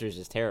X Hamster is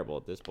just terrible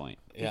at this point.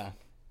 Yeah.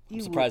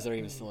 I'm surprised they're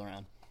even still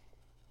around.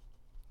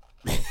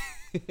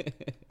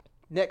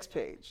 Next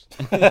page.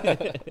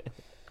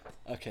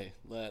 Okay,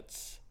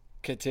 let's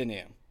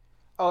continue.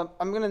 Oh,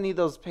 I'm going to need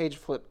those page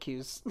flip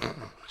cues,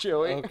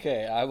 Joey.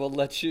 Okay, I will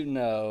let you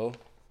know.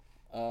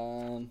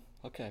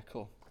 Okay,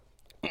 cool.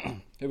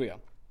 Here we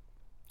go.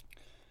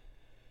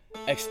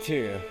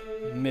 Exterior,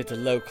 mid to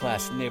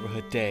low-class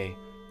neighborhood day.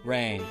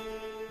 Rain,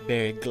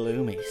 very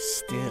gloomy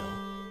still.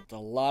 It's a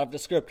lot of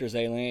descriptors,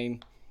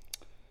 Aileen.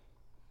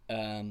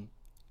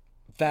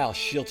 Val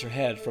shields her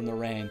head from the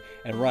rain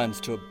and runs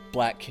to a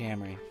black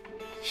Camry.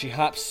 She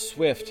hops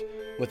swift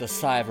with a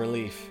sigh of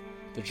relief.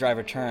 The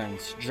driver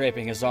turns,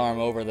 draping his arm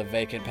over the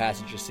vacant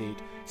passenger seat,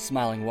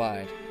 smiling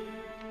wide.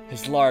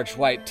 His large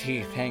white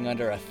teeth hang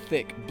under a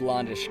thick,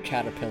 blondish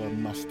caterpillar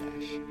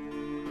mustache.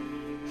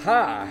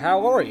 Hi,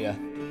 how are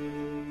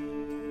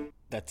you?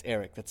 That's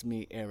Eric. That's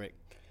me, Eric.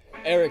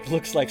 Eric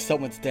looks like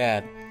someone's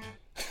dad.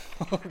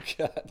 Oh,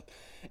 God.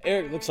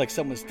 Eric looks like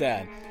someone's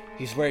dad.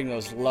 He's wearing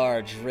those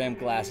large rimmed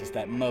glasses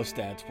that most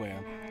dads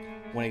wear.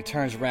 When he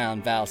turns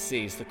around, Val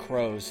sees the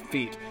crow's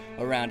feet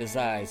around his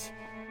eyes.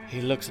 He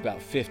looks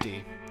about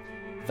 50.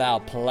 Val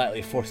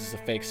politely forces a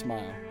fake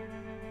smile.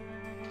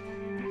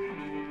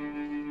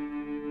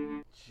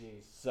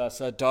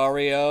 Jesus,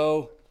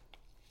 Dario.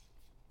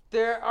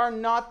 There are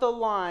not the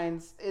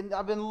lines, and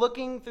I've been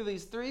looking through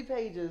these 3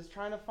 pages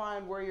trying to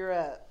find where you're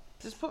at.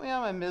 Just put me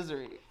out of my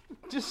misery.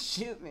 Just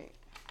shoot me.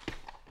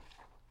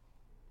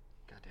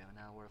 God damn it,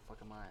 now where the fuck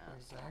am I at?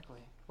 Exactly.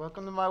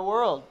 Welcome to my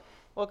world.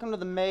 Welcome to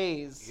the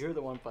maze. You're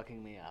the one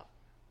fucking me up.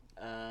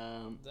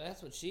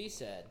 That's what she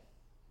said.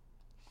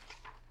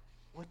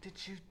 What did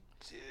you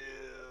do?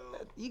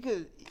 You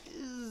could. This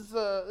is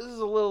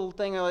a little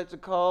thing I like to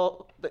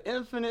call the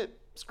infinite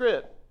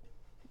script.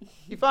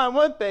 You find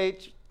one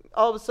page,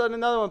 all of a sudden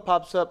another one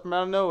pops up from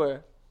out of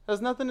nowhere.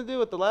 Has nothing to do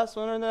with the last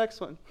one or the next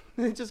one.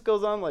 It just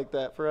goes on like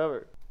that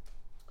forever.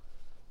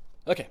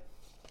 Okay.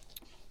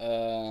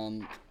 All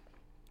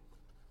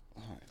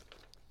right.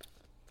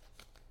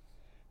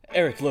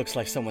 Eric looks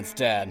like someone's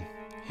dad.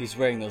 He's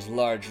wearing those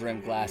large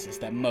rimmed glasses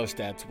that most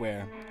dads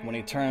wear. When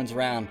he turns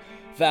around,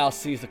 Val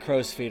sees the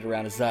crow's feet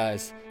around his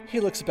eyes. He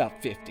looks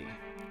about 50.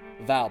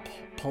 Val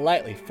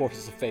politely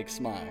forces a fake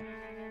smile.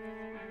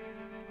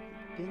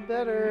 Getting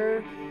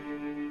better.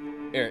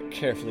 Eric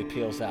carefully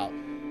peels out,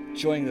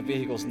 joining the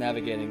vehicles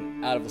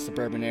navigating out of the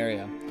suburban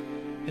area.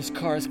 His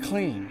car is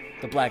clean.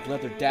 The black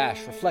leather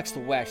dash reflects the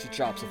waxy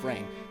drops of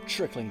rain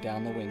trickling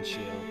down the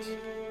windshield.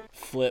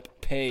 Flip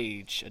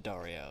page,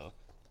 Dario.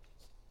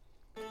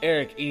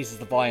 Eric eases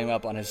the volume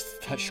up on his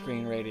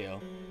touchscreen radio.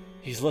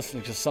 He's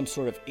listening to some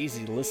sort of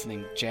easy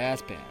listening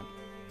jazz band,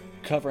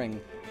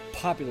 covering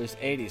popular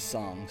 80s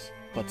songs,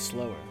 but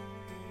slower.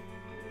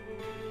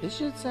 This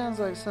shit sounds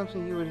like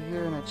something you would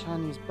hear in a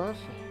Chinese buffet.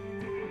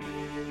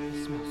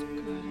 It smells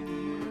good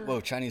in here.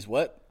 Whoa, Chinese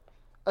what?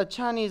 A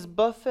Chinese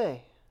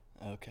buffet.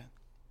 Okay.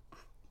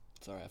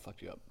 Sorry, I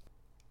fucked you up.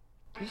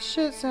 This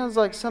shit sounds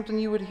like something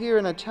you would hear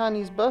in a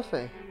Chinese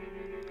buffet.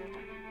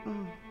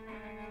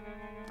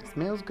 It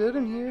smells good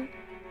in here.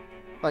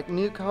 Like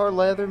new car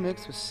leather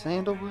mixed with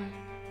sandalwood.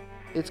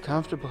 It's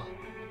comfortable.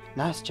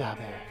 Nice job,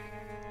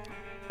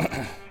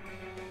 Eric.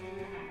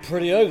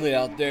 Pretty ugly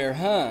out there,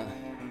 huh?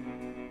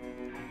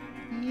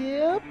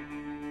 Yep.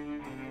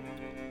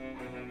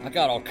 I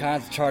got all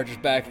kinds of chargers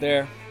back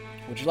there.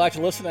 Would you like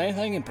to listen to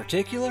anything in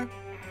particular?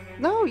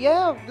 No,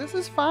 yeah, this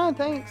is fine,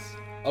 thanks.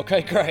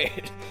 Okay,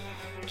 great.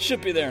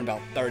 Should be there in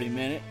about 30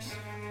 minutes.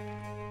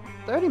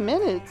 30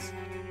 minutes?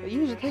 It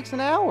usually takes an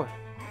hour.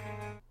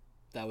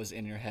 That was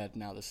in your head.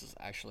 Now this is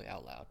actually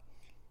out loud.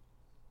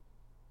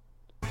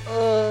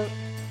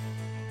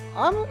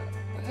 I'm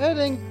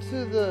heading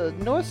to the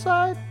north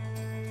side.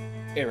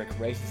 Eric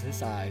raises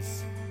his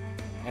eyes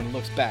and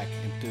looks back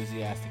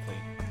enthusiastically.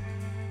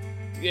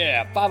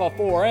 Yeah,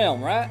 504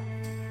 Elm, right?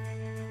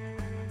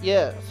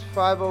 Yes,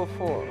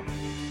 504.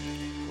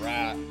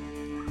 Right.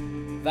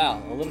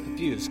 Val, a little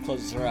confused,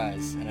 closes her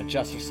eyes and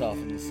adjusts herself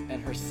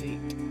in her seat.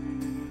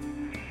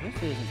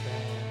 This isn't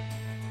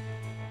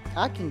bad.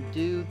 I can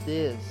do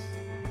this.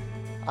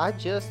 I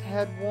just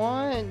had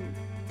one.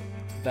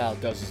 Val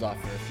dozes off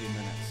for a few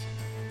minutes.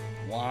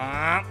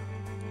 Wah!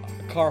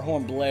 A car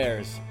horn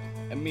blares,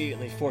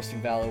 immediately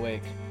forcing Val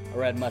awake. A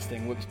red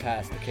Mustang whips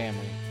past the Camry.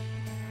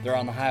 They're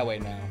on the highway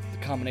now.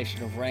 The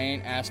combination of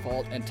rain,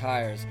 asphalt, and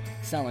tires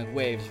sound like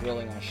waves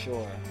rolling on a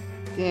shore.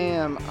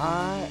 Damn,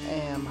 I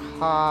am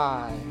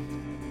high.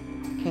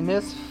 Can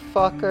this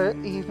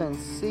fucker even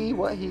see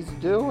what he's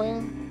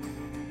doing?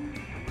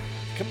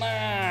 Come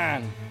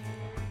on!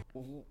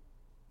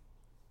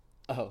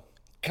 Oh,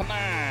 come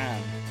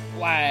on!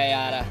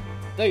 Why,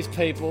 these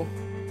people.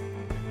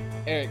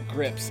 Eric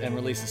grips and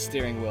releases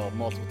steering wheel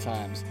multiple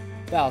times.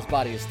 Val's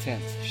body is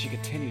tense. She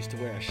continues to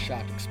wear a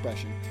shocked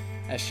expression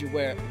as she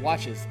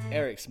watches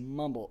Eric's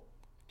mumble.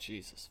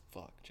 Jesus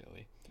fuck,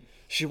 Joey.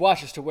 She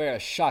watches to wear a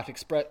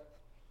shocked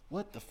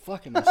What the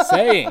fuck am I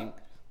saying?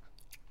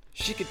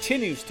 She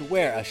continues to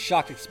wear a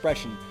shocked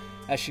expression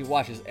as she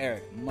watches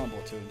Eric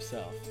mumble to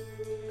himself.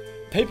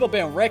 People have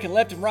been wrecking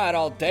left and right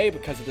all day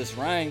because of this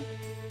rain.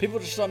 People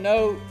just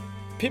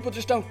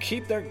don't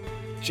keep their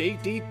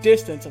GD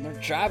distance and they're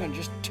driving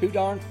just too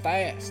darn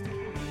fast.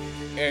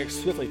 Eric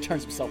swiftly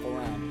turns himself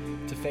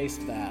around to face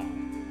Val.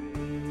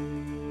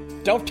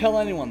 Don't tell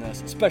anyone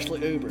this,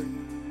 especially Uber.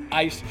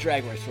 I used to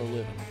drag race for a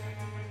living.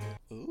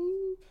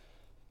 Ooh.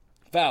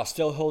 Val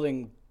still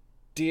holding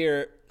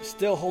deer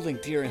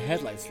in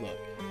headlights look.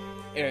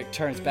 Eric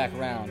turns back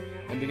around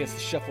and begins to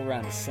shuffle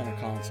around the center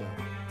console.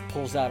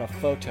 Pulls out a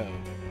photo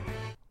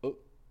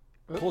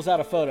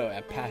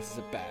and passes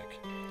it back.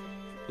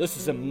 This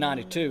is in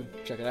 92.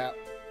 Check it out.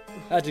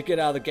 How'd you get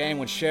out of the game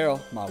when Cheryl,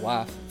 my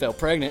wife, fell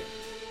pregnant?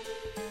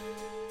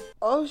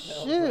 Oh,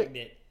 Fell shit.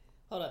 pregnant.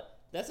 Hold up.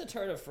 That's a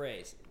turn of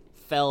phrase.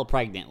 Fell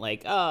pregnant.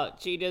 Like, oh,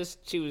 she was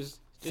just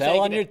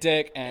Fell on your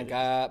dick and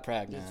got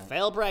pregnant.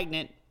 fell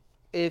pregnant.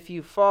 If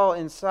you fall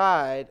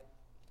inside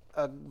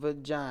a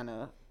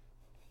vagina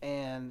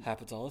and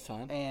Happens all the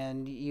time.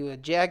 and you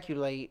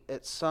ejaculate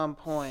at some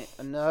point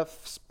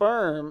enough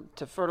sperm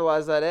to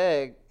fertilize that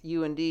egg,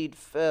 you indeed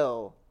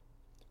fell.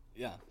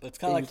 Yeah, but it's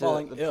kind of like Into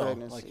falling the ill.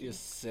 pregnancy. Like you're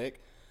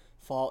sick,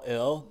 fall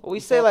ill. We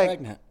you say fall like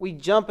pregnant. we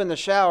jump in the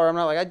shower. I'm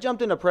not like I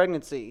jumped into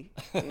pregnancy.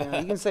 You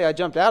can say I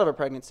jumped out of a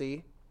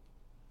pregnancy.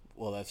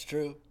 Well, that's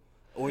true.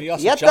 Or you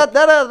also Yeah, you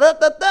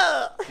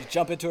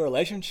jump into a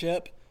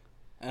relationship,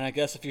 and I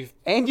guess if you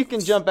and you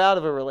can jump out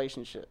of a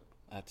relationship.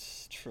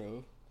 that's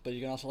true. But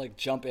you can also like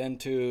jump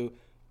into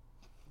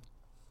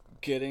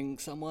getting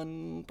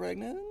someone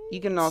pregnant.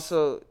 You can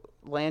also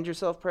land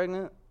yourself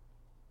pregnant.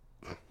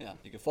 Yeah,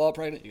 you can fall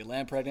pregnant, you can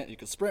land pregnant, you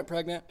can sprint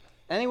pregnant.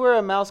 Anywhere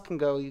a mouse can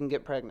go, you can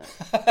get pregnant.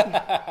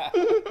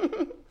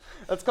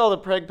 That's called a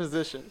preg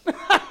position.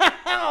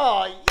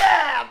 Oh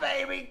yeah,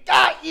 baby,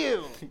 got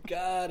you.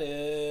 Got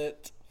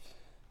it.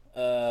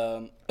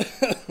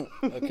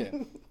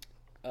 Okay.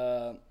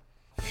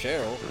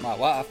 Cheryl, my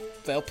wife,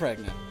 fell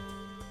pregnant.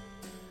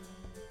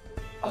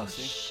 Oh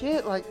see?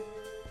 shit! Like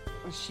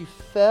she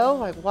fell.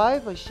 Like why?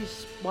 Like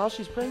while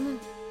she's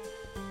pregnant.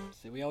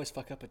 See, we always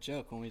fuck up a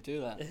joke when we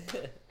do that.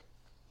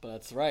 But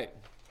that's right.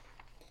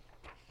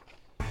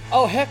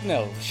 Oh, heck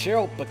no.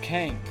 Cheryl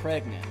became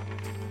pregnant.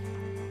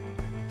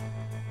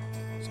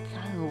 It's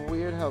kind of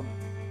weird how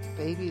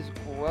babies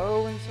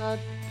grow inside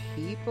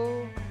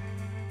people.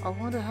 I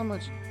wonder how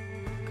much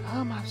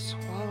gum I've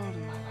swallowed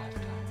in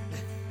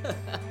my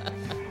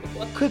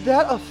lifetime. Could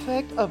that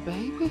affect a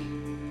baby?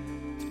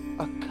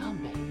 A gum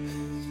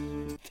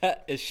baby.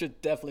 It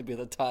should definitely be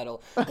the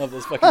title of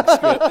this fucking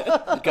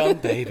script. Gum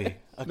baby.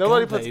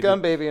 Nobody puts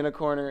Gum Baby in a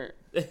corner.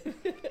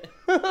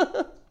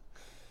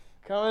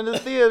 Coming to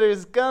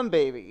theaters, Gum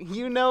Baby.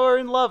 You know her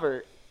and love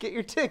her. Get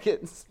your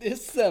tickets.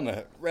 This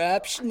summer,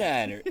 Rob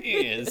Schneider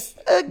is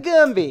A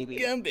Gum Baby.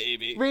 Gum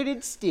Baby.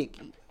 Rated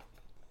sticky.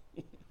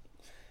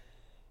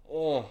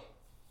 Oh.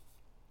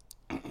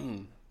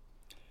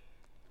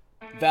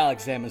 Val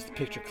examines the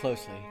picture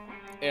closely.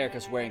 Eric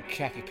is wearing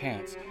khaki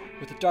pants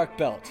with a dark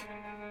belt.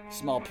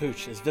 Small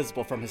pooch is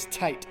visible from his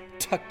tight,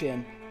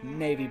 tucked-in,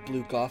 navy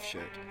blue golf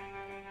shirt.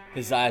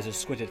 His eyes are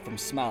squinted from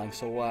smiling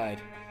so wide.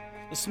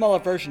 The smaller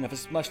version of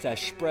his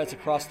mustache spreads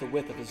across the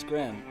width of his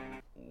grin.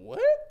 What?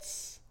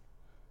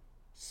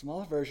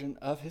 Smaller version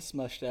of his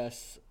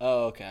mustache.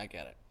 Oh, okay, I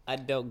get it. I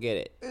don't get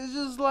it. It's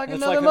just like It's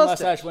another like her mustache.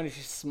 mustache when she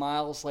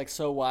smiles like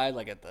so wide,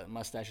 like the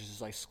mustache is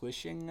just like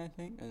squishing, I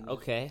think. And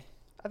Okay.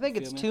 I think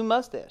it's Feel me? two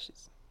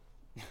mustaches.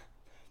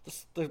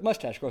 the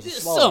mustache grows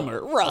This smaller.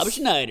 summer, Rob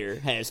Schneider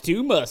has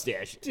 2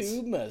 mustaches.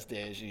 2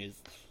 mustaches.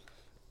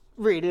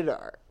 Rated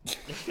R.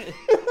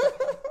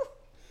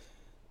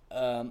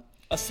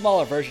 A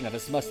smaller version of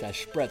his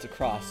mustache spreads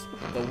across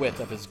the width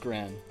of his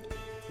grin.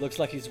 Looks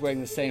like he's wearing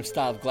the same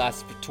style of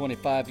glasses for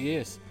 25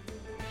 years.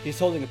 He's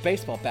holding a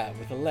baseball bat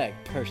with a leg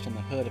perched on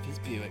the hood of his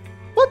Buick.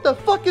 What the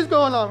fuck is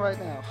going on right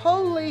now?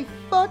 Holy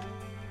fuck!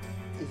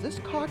 Is this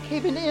car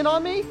caving in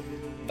on me?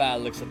 Val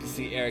looks up to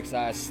see Eric's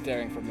eyes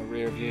staring from the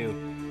rear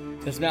view.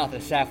 His mouth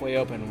is halfway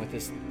open with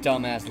this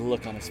dumbass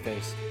look on his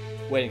face,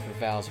 waiting for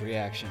Val's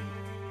reaction.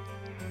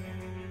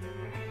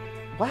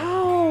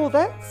 Wow,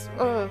 that's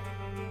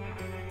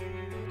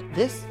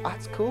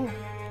cool.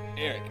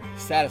 Eric,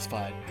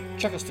 satisfied,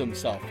 chuckles to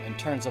himself and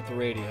turns up the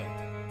radio.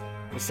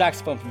 The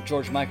saxophone from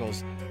George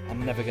Michael's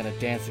 "I'm Never Gonna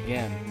Dance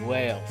Again"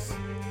 wails.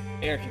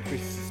 Eric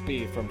increases his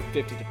speed from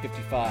 50 to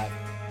 55,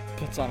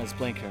 puts on his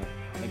blinker,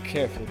 and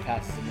carefully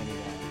passes a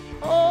minivan.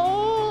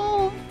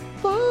 Oh,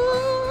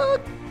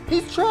 fuck!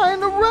 He's trying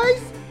to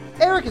race!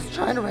 Eric is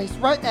trying to race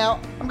right now.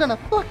 I'm gonna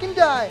fucking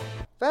die.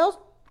 Val's,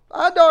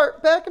 I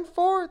dart back and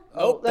forth.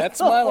 Oh, that's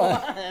my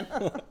line.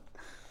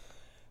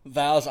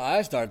 Val's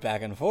eyes dart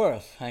back and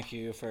forth. Thank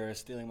you for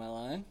stealing my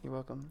line. You're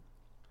welcome.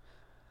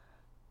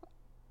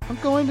 I'm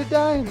going to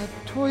die in a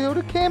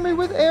Toyota Camry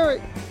with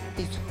Eric.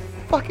 He's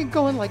fucking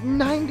going like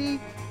 90.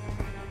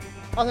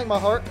 I think my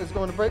heart is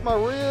going to break my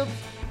ribs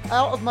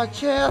out of my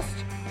chest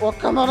or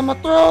come out of my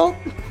throat.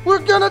 We're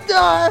gonna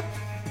die.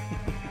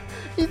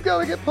 He's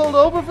gonna get pulled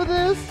over for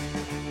this.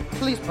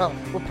 Police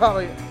will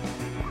probably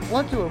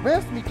want to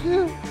arrest me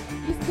too.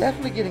 He's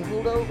definitely getting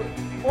pulled over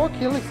or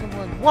killing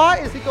someone. Why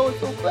is he going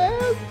so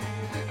fast?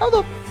 How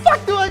the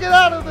fuck do I get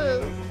out of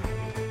this?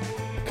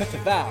 Cut to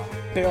Val,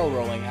 barrel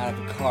rolling out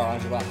of the car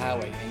onto the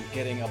highway and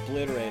getting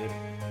obliterated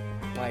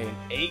by an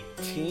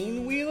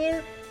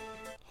 18-wheeler?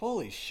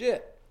 Holy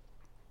shit.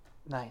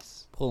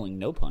 Nice. Pulling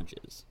no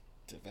punches.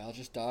 Did Val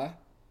just die?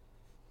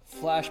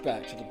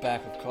 Flashback to the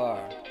back of the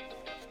car.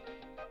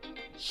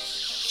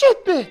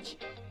 Shit, bitch!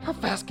 How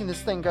fast can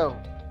this thing go?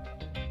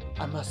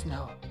 I must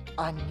know.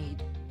 I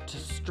need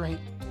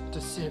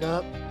to sit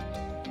up.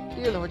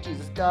 Dear Lord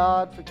Jesus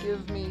God,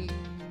 forgive me.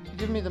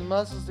 Give me the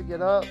muscles to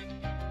get up.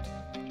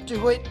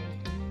 Do it.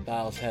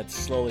 Val's head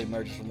slowly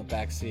emerges from the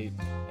back seat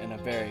in a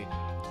very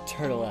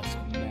turtle-esque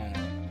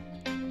manner.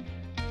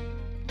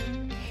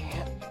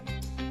 Can't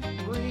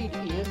breathe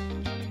here.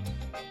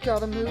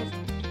 Gotta move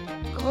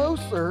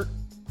closer.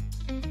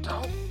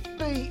 Don't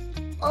be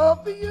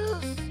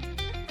obvious.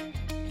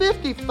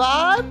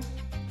 55?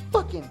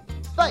 Fucking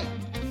fake.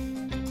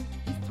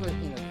 He's put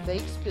in a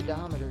fake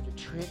speedometer to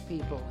trick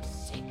people.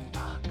 Sick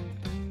fuck.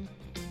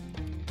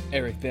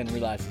 Eric then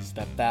realizes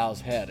that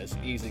Val's head is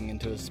easing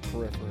into his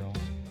peripheral.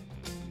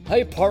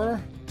 Hey,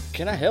 partner,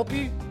 can I help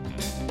you?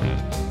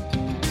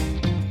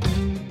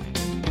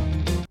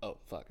 Oh,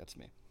 fuck, that's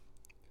me.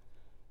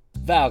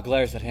 Val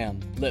glares at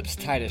him, lips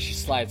tight as she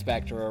slides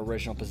back to her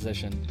original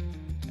position.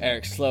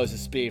 Eric slows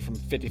his speed from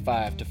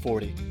 55 to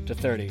 40 to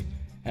 30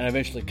 and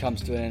eventually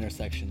comes to an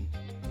intersection.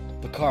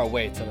 The car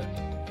waits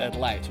at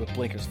lights with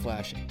blinkers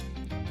flashing.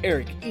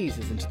 Eric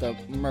eases into the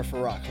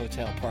Murphy-Rock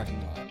Hotel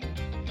parking lot.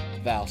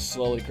 Val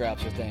slowly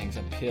grabs her things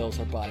and peels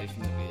her body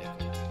from the vehicle.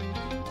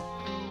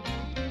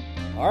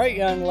 All right,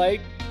 young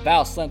lady.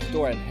 Val slams the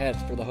door and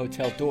heads for the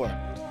hotel door,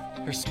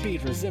 her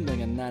speed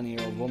resembling a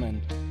 90-year-old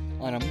woman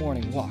on a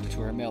morning walk to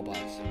her mailbox.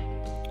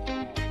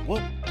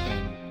 What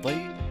in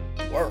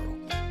the world?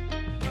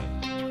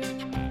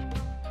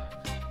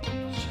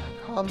 Should I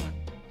call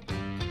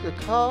the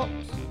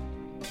cops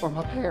or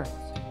my parents?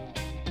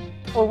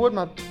 Or would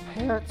my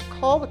parents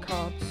call the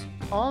cops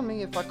on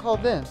me if I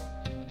called them?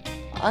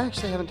 I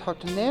actually haven't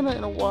talked to Nana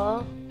in a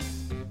while.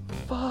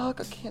 Fuck,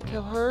 I can't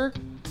tell her.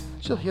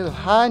 She'll hear the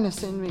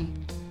highness in me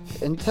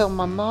and tell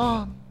my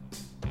mom.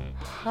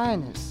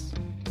 Highness.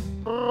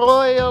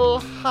 Royal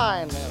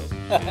Highness.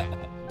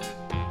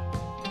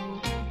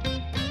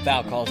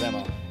 Val calls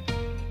Emma.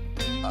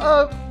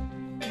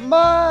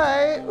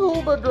 My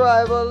Uber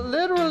driver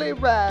literally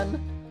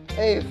ran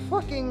a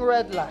fucking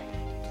red light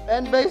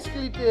and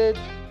basically did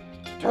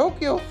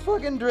Tokyo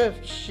fucking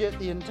drift shit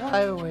the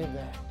entire way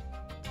there.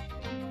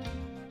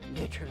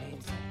 Literally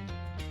insane.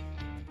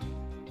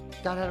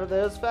 Got out of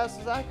there as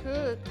fast as I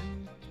could.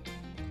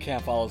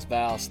 Cam follows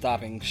Val,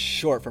 stopping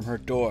short from her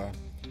door.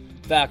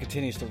 Val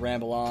continues to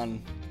ramble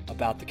on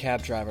about the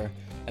cab driver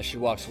as she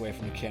walks away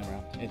from the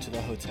camera into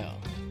the hotel.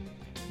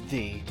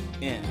 The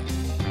end.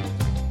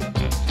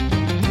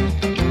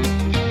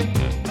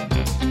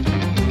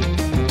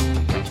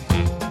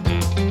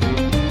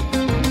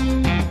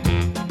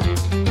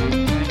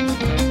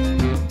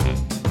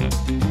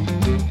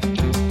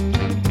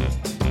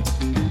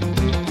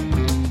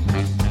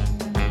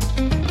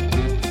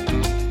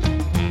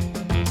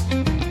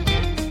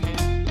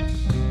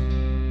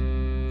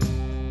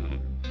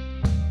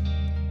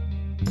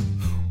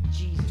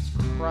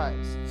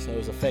 So it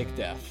was a fake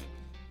death.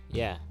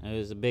 Yeah, it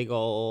was a big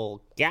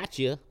old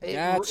gotcha.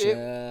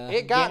 Gotcha.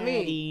 It got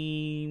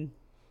me.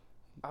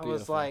 I was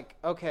Beautiful. like,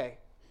 okay,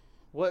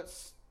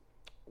 what's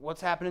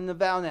happening to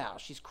Val now?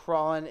 She's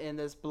crawling in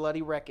this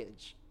bloody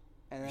wreckage.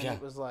 And then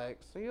it was like,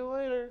 see you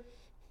later.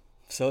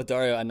 So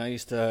Dario, I know you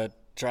used to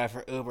drive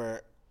for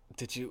Uber.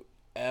 Did you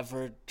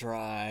ever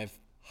drive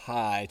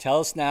high? Tell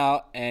us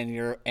now, and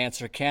your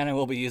answer can and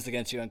will be used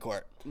against you in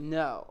court.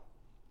 No,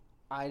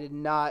 I did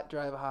not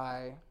drive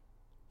high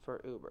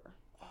for Uber.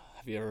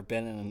 Have you ever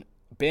been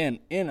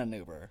in an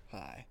Uber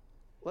high?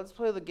 Let's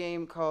play the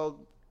game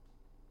called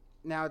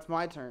Now It's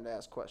My Turn to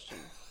Ask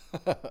Questions.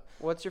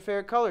 What's your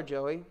favorite color,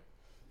 Joey?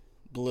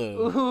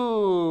 Blue.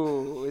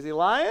 Ooh, is he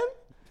lying?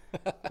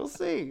 We'll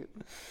see.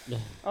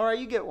 All right,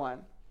 you get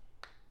one.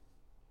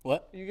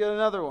 What? You get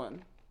another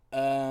one.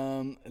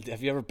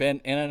 Have you ever been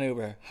in an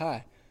Uber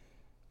high?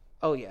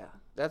 Oh, yeah.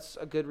 That's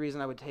a good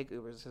reason I would take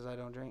Ubers because I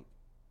don't drink.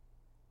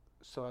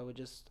 So I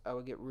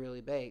would get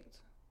really baked.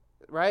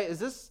 Right?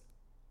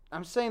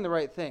 I'm saying the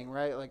right thing,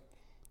 right? Like,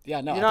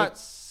 Yeah, no. you're not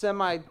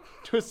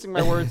semi-twisting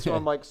my words, so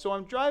I'm like, so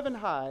I'm driving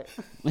high.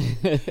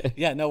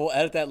 Yeah, no, we'll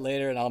edit that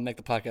later, and I'll make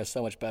the podcast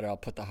so much better. I'll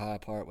put the high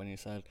part when you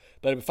said.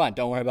 But it'll be fine.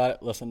 Don't worry about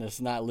it. Listen, this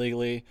is not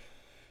legally.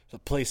 The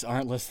police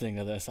aren't listening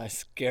to this. I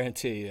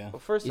guarantee you. Well,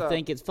 first You off,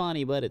 think it's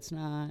funny, but it's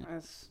not.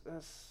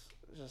 that's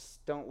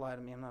just don't lie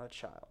to me. I'm not a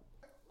child.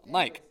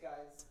 Mike,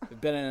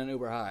 you've been in an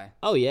Uber high.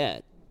 Oh yeah,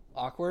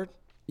 Awkward?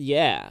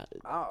 yeah,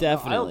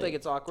 definitely. I don't think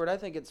it's awkward. I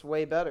think it's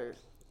way better.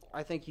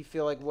 I think you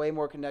feel like way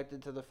more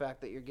connected to the fact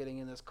that you're getting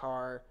in this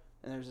car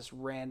and there's this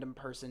random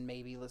person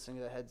maybe listening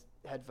to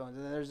the headphones,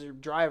 and then there's your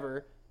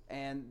driver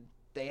and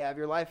they have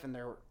your life in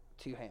their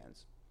two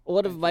hands.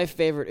 One of my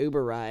favorite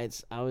Uber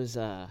rides. I was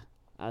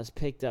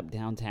picked up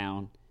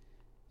downtown,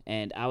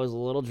 and I was a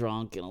little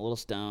drunk and a little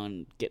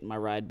stoned, getting my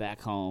ride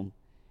back home,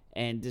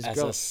 and this As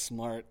girl, a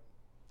smart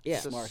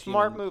Smart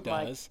human move,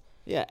 Mike. does.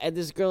 yeah, and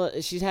this girl,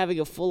 she's having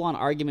a full-on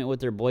argument with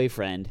her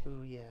boyfriend,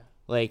 Ooh, yeah.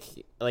 like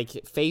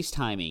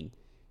FaceTiming.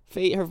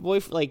 Her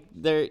boyfriend, like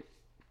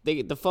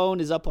the phone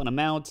is up on a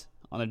mount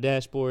on a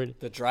dashboard.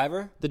 The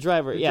driver? The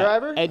driver, The yeah,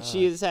 driver? and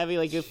she is having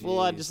like a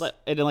full-on, just like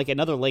in like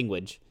another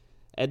language,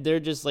 and they're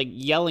just like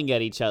yelling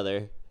at each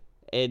other,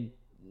 and.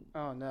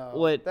 Oh no,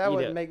 What, that you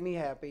wouldn't know- make me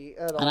happy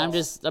at all. And I'm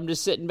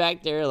just sitting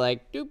back there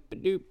like doop a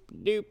doop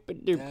doop a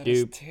doop That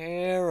is doop,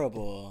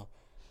 terrible.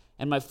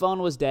 and my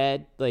phone was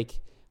dead. Like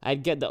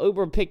I'd get the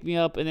Uber pick me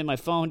up, and then my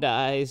phone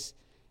dies,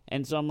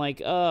 and so I'm like,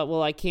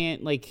 well, I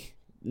can't like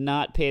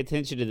not pay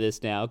attention to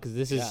this now because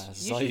this is Yeah, this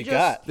is You all should you just-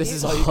 got. this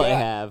is all all you I got.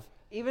 have.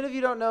 Even if you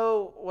don't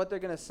know what they're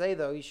gonna say,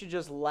 though, you should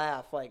just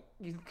laugh. Like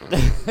you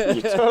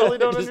totally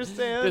don't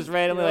understand. Just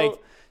randomly, you know?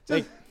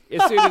 like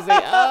as soon as they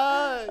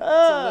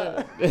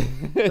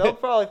They'll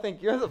probably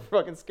think you're the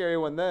fucking scary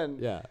one. Then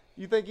yeah.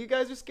 you think you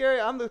guys are scary.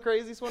 I'm the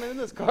craziest one in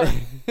this car,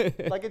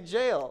 like a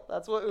jail.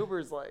 That's what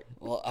Uber's like.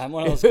 Well, I'm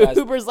one of those guys.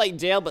 Uber's like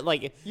jail, but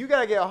like You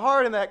gotta get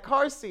hard in that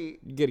car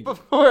seat gotta-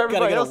 before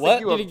everybody get a else what?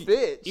 think you a You-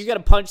 bitch. you gotta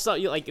punch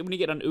something. Like when you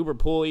get on Uber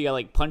pool, you gotta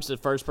like punch the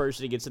first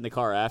person who gets in the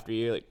car after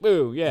you. Like,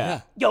 boo,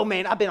 yeah. Yo,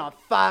 man, I've been on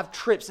 5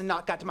 trips and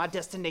not got to my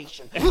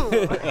destination.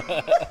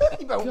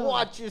 You better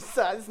watch your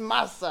side. This is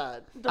my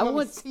side. Don't let me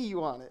once- see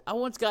you on it. I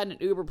once got in an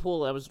Uber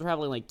pool. I was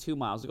traveling like 2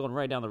 miles, going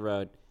right down the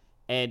road,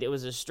 and it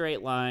was a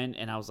straight line.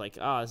 And I was like,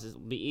 "Oh, this will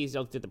be easy.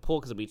 I'll get the pool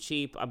because it'll be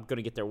cheap. I'm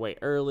gonna get there way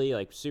early,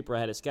 like super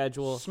ahead of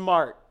schedule."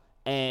 Smart.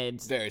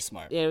 And Very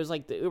smart. yeah, it was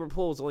like the Uber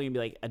pool was only gonna be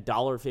like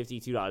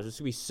 $1.50, $2. This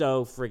would be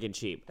so freaking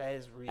cheap. That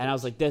is real. And I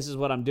was like, "This is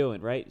what I'm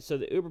doing, right?" So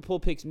the Uber pool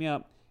picks me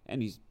up,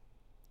 and he's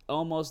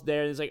almost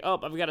there. He's like, "Oh,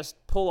 I've got to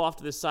pull off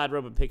to this side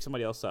road and pick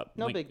somebody else up." I'm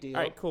No like, big deal.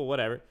 All right, cool,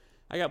 whatever.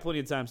 I got plenty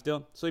of time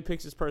still. So he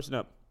picks this person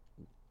up.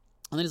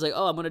 And then he's like,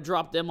 "Oh, I'm gonna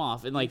drop them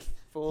off," and like,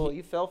 Fool,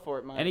 you fell for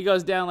it, man. and he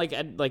goes down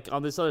like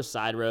on this other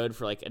side road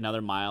for like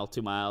another mile,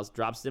 2 miles,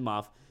 drops them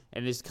off,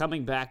 and is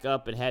coming back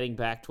up and heading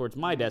back towards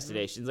my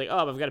destination. He's like,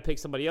 "Oh, I've got to pick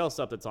somebody else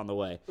up that's on the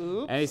way,"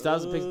 and he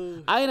stops and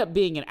picks. I end up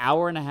being an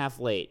hour and a half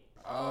late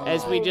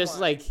as we just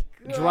like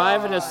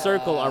drive in a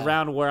circle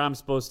around where I'm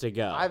supposed to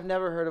go. I've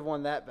never heard of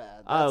one that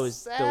bad. That's Oh, it was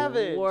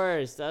savage. the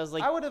worst. I was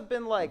like, I would have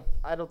been like,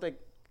 I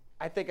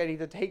think I need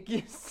to take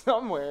you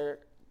somewhere.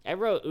 I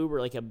wrote Uber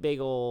like a big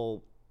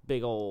old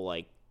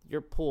like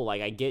your pool.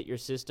 Like I get your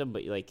system,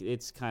 but like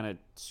it's kind of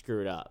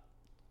screwed up.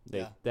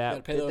 Yeah. That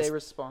Gotta pay Did those- they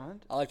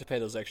respond? I like to pay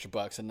those extra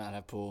bucks and not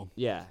have pool.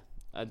 yeah.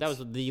 That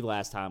was the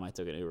last time I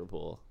took an Uber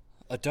pool.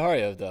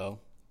 Dario, though,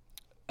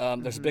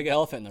 there's a big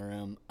elephant in the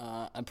room.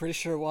 I'm pretty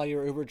sure while you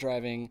were Uber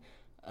driving,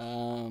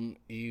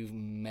 you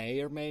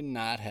may or may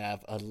not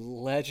have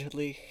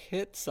allegedly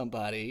hit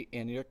somebody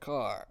in your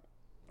car.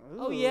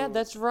 Oh yeah,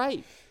 that's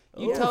right.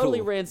 You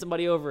totally ran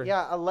somebody over.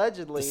 Yeah,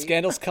 allegedly. The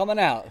scandal's coming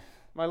out.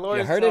 My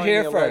lawyer's heard it telling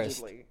here me first.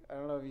 allegedly. I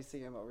don't know if you see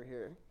him over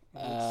here.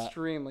 He's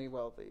extremely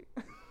wealthy.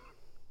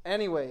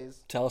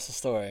 Anyways, Tell us the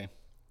story.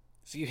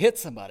 So you hit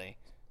somebody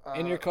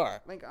in your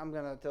car. I think I'm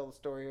gonna tell the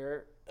story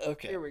here.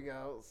 Okay. Here we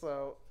go.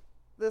 So,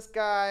 this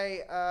guy,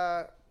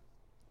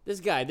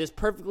 This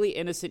perfectly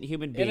innocent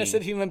human being.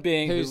 Innocent human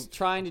being who's who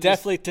trying to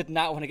definitely did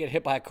not want to get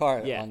hit by a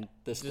car yeah, on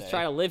this just day.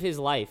 trying to live his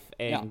life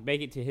and Yeah.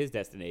 make it to his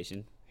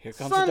destination. Here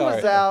comes sun Dario.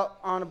 was out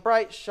on a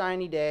bright,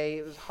 shiny day.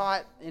 It was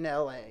hot in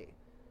LA.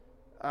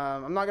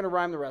 I'm not gonna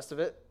rhyme the rest of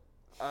it.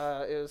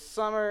 It was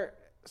summer,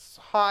 it's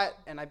hot,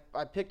 and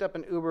I picked up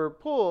an Uber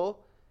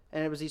pool,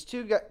 and it was these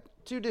two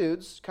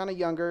dudes, kind of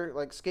younger,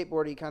 like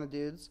skateboardy kind of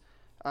dudes.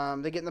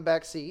 They get in the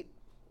back seat,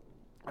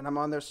 and I'm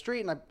on their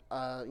street, and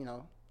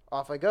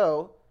off I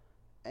go,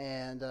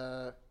 and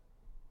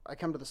I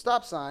come to the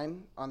stop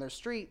sign on their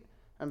street.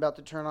 I'm about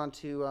to turn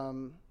onto,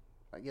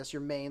 I guess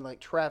your main like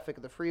traffic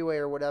of the freeway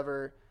or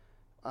whatever,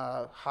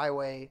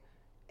 highway,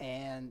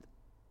 and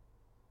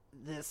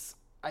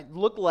I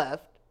look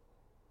left,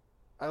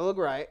 I look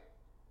right,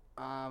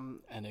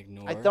 and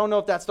ignore. I don't know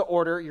if that's the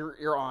order,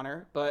 Your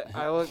Honor, but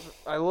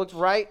I looked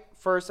right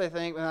first, I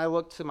think, and I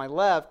looked to my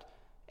left,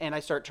 and I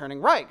start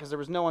turning right because there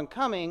was no one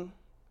coming.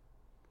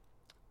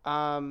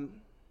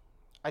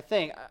 I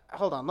think.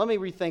 Hold on, let me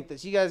rethink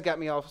this. You guys got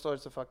me all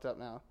sorts of fucked up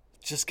now.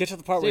 Just get to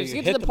the part where you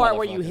hit get to the part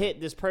where you motherfucker.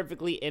 hit this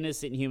perfectly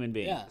innocent human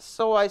being. Yeah.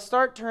 So I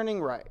start turning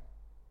right,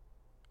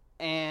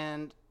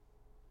 and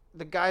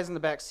the guys in the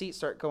back seat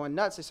start going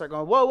nuts. They start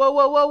going, whoa, whoa,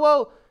 whoa, whoa,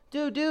 whoa,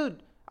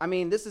 dude. I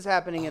mean, this is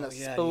happening in a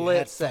you split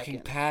had second.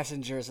 fucking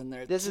passengers in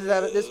there. This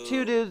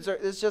two dudes.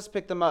 This just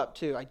picked them up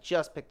too. I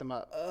just picked them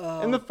up.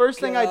 And the first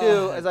thing I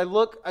do is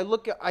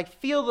I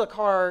feel the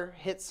car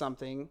hit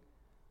something.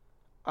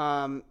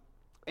 And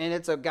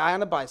it's a guy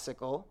on a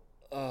bicycle.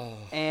 Oh,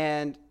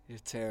 and you're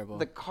terrible.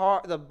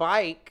 The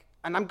bike,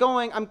 and I'm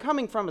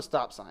coming from a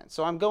stop sign,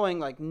 so I'm going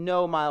like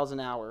no miles an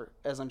hour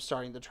as I'm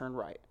starting to turn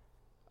right.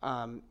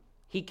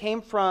 He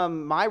came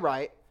from my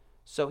right,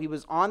 so he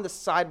was on the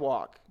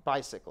sidewalk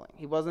bicycling.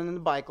 He wasn't in the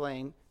bike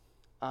lane,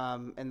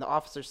 and the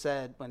officer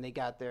said when they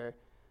got there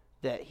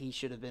that he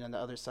should have been on the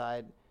other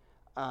side.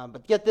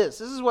 But get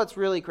this is what's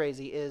really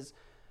crazy is,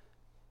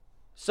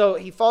 so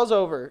he falls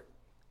over,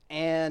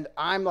 and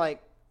I'm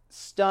like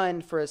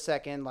stunned for a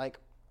second, like,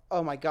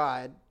 oh my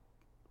God.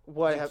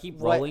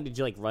 Keep rolling? Did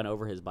you like run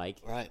over his bike?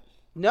 Right.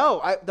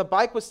 No, the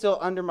bike was still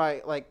under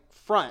my like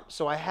front,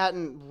 so I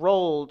hadn't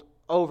rolled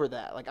over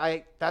that.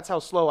 Like that's how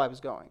slow I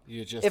was going.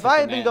 If I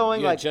had been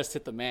going like just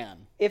hit the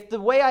man. If the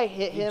way I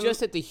hit him,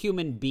 just hit the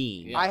human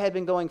being. Yeah. I had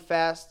been going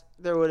fast,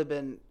 it would have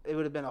been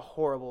a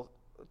horrible.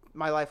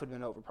 My life would have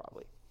been over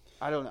probably.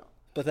 I don't know.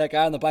 But that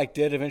guy on the bike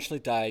did eventually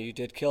die. You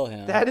did kill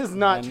him. That is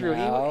not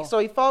true. So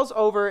he falls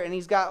over and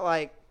he's got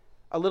like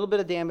a little bit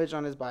of damage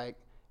on his bike.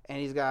 And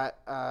he's got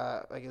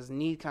like his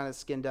knee kind of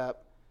skinned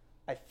up,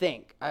 I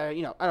think. I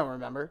don't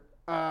remember.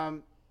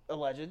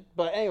 Alleged,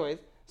 but anyways.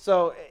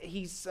 So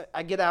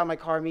I get out of my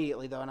car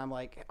immediately though, and I'm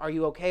like, "Are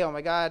you okay? Oh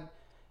my God!"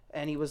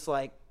 And he was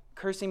like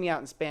cursing me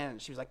out in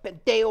Spanish. He was like,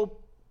 "Pendejo,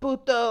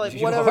 puta," like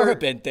whatever. You are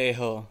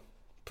pendejo,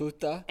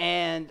 puta.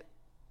 And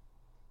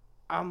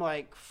I'm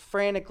like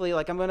frantically,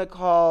 like I'm gonna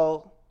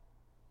call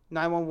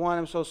 911.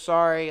 I'm so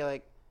sorry,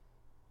 like.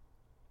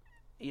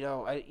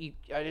 I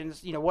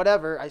didn't,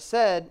 whatever I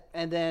said.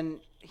 And then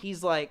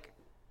he's like,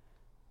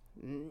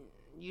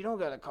 you don't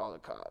got to call the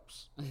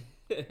cops.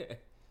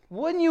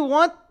 Wouldn't you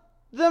want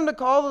them to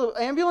call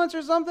the ambulance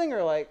or something?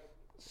 Or like,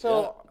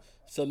 so. Yeah.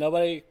 So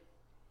nobody,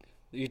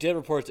 you did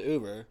report to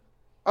Uber.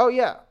 Oh,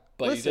 yeah.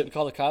 But you didn't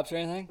call the cops or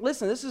anything?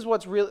 Listen, this is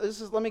what's real.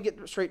 Let me get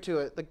straight to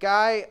it. The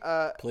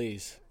guy.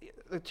 Please.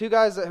 The two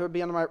guys that have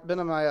been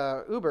on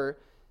my Uber,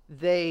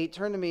 they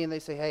turn to me and they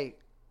say, hey,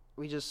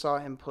 we just saw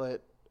him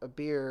put a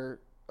beer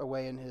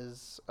away in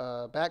his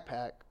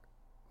backpack.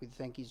 We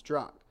think he's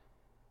drunk,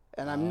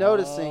 and I'm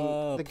noticing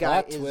the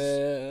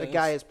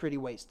guy is pretty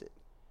wasted,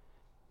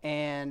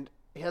 and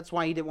that's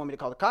why he didn't want me to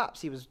call the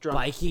cops. He was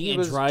drunk.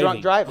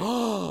 Drunk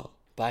driving.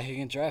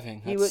 Biking and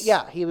driving. He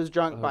was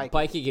drunk biking.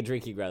 Biking and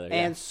drinking, rather.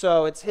 Yeah. And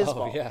so it's his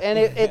fault. Yeah. And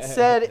it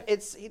said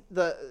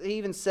he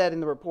even said in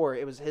the report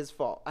it was his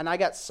fault. And I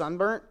got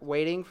sunburnt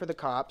waiting for the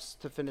cops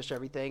to finish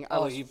everything. I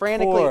was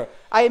frantically.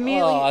 I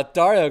immediately.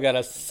 Dario got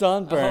a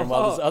sunburn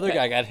while this other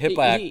guy got hit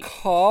by a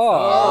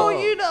car.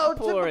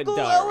 Typical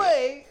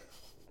LA,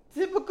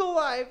 typical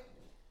life.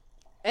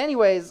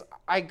 Anyways,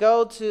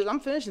 I'm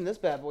finishing this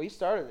bad boy. You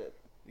started it.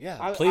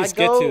 Yeah, please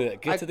get to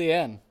it. Get to the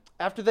end.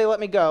 After they let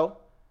me go.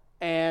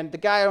 And the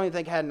guy I don't even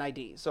think had an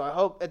ID. So I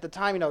hope at the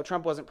time,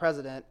 Trump wasn't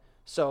president.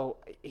 So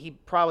he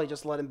probably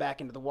just let him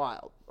back into the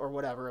wild or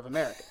whatever of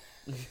America.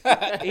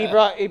 he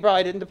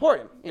probably didn't deport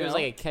him. It was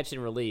like a catch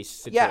and release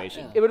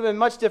situation. Yeah, it would have been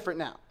much different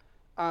now.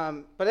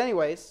 But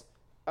anyways,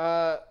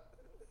 I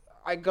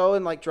go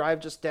and like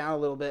drive just down a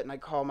little bit and I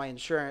call my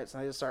insurance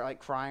and I just start like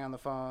crying on the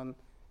phone.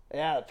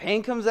 Yeah, the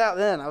pain comes out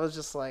then. I was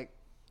just like,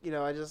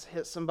 I just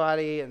hit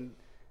somebody and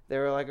they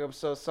were like, I'm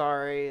so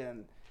sorry.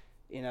 And,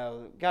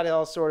 got it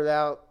all sorted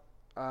out.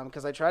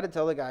 Because I tried to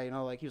tell the guy,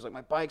 like he was like,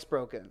 my bike's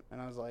broken,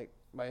 and I was like,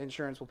 my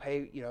insurance will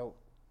pay, do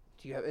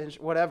you have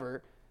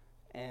whatever,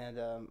 and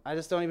I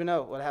just don't even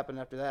know what happened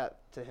after that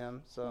to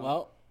him. So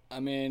well, I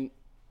mean,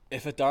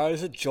 if Adara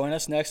doesn't join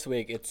us next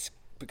week, it's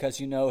because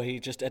he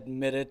just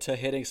admitted to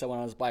hitting someone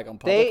on his bike on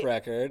public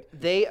record.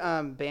 They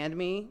banned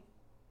me,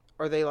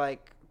 or they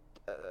like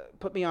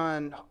put me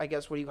on, I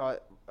guess, what do you call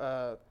it?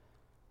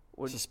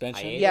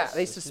 Suspension. Yeah,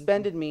 they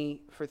suspended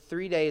me for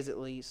 3 days at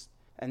least.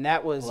 And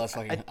that was... Well,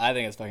 I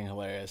think it's fucking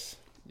hilarious.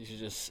 You should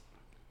just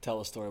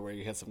tell a story where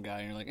you hit some guy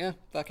and you're like,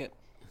 fuck it.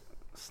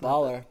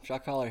 Baller,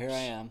 shot caller, here I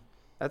am.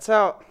 That's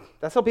how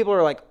people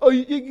are like, oh,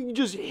 you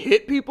just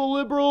hit people,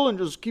 liberal, and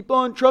just keep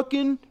on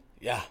trucking?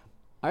 Yeah.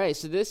 All right,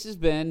 so this has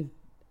been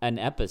an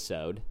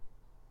episode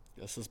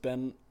This has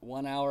been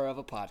 1 hour of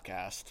a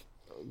podcast.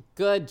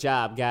 Good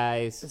job,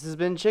 guys. This has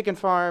been Chicken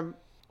Farm.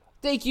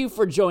 Thank you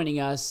for joining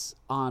us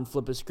on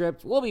Flip a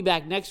Script. We'll be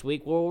back next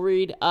week. We'll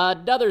read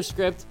another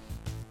script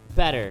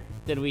better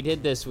than we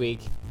did this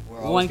week.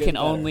 One can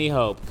only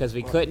hope, because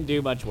we couldn't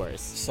do much worse.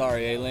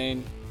 Sorry,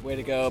 Aileen. Way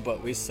to go,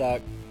 but we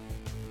suck.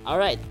 All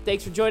right.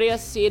 Thanks for joining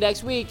us. See you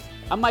next week.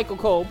 I'm Michael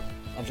Kolb.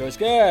 I'm Joyce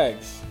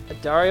Gaggs.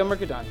 Dario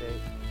Mercadante.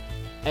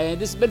 And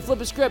this has been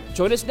Flip a Script.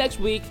 Join us next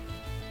week.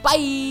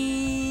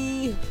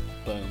 Bye.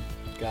 Boom.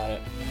 Got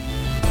it.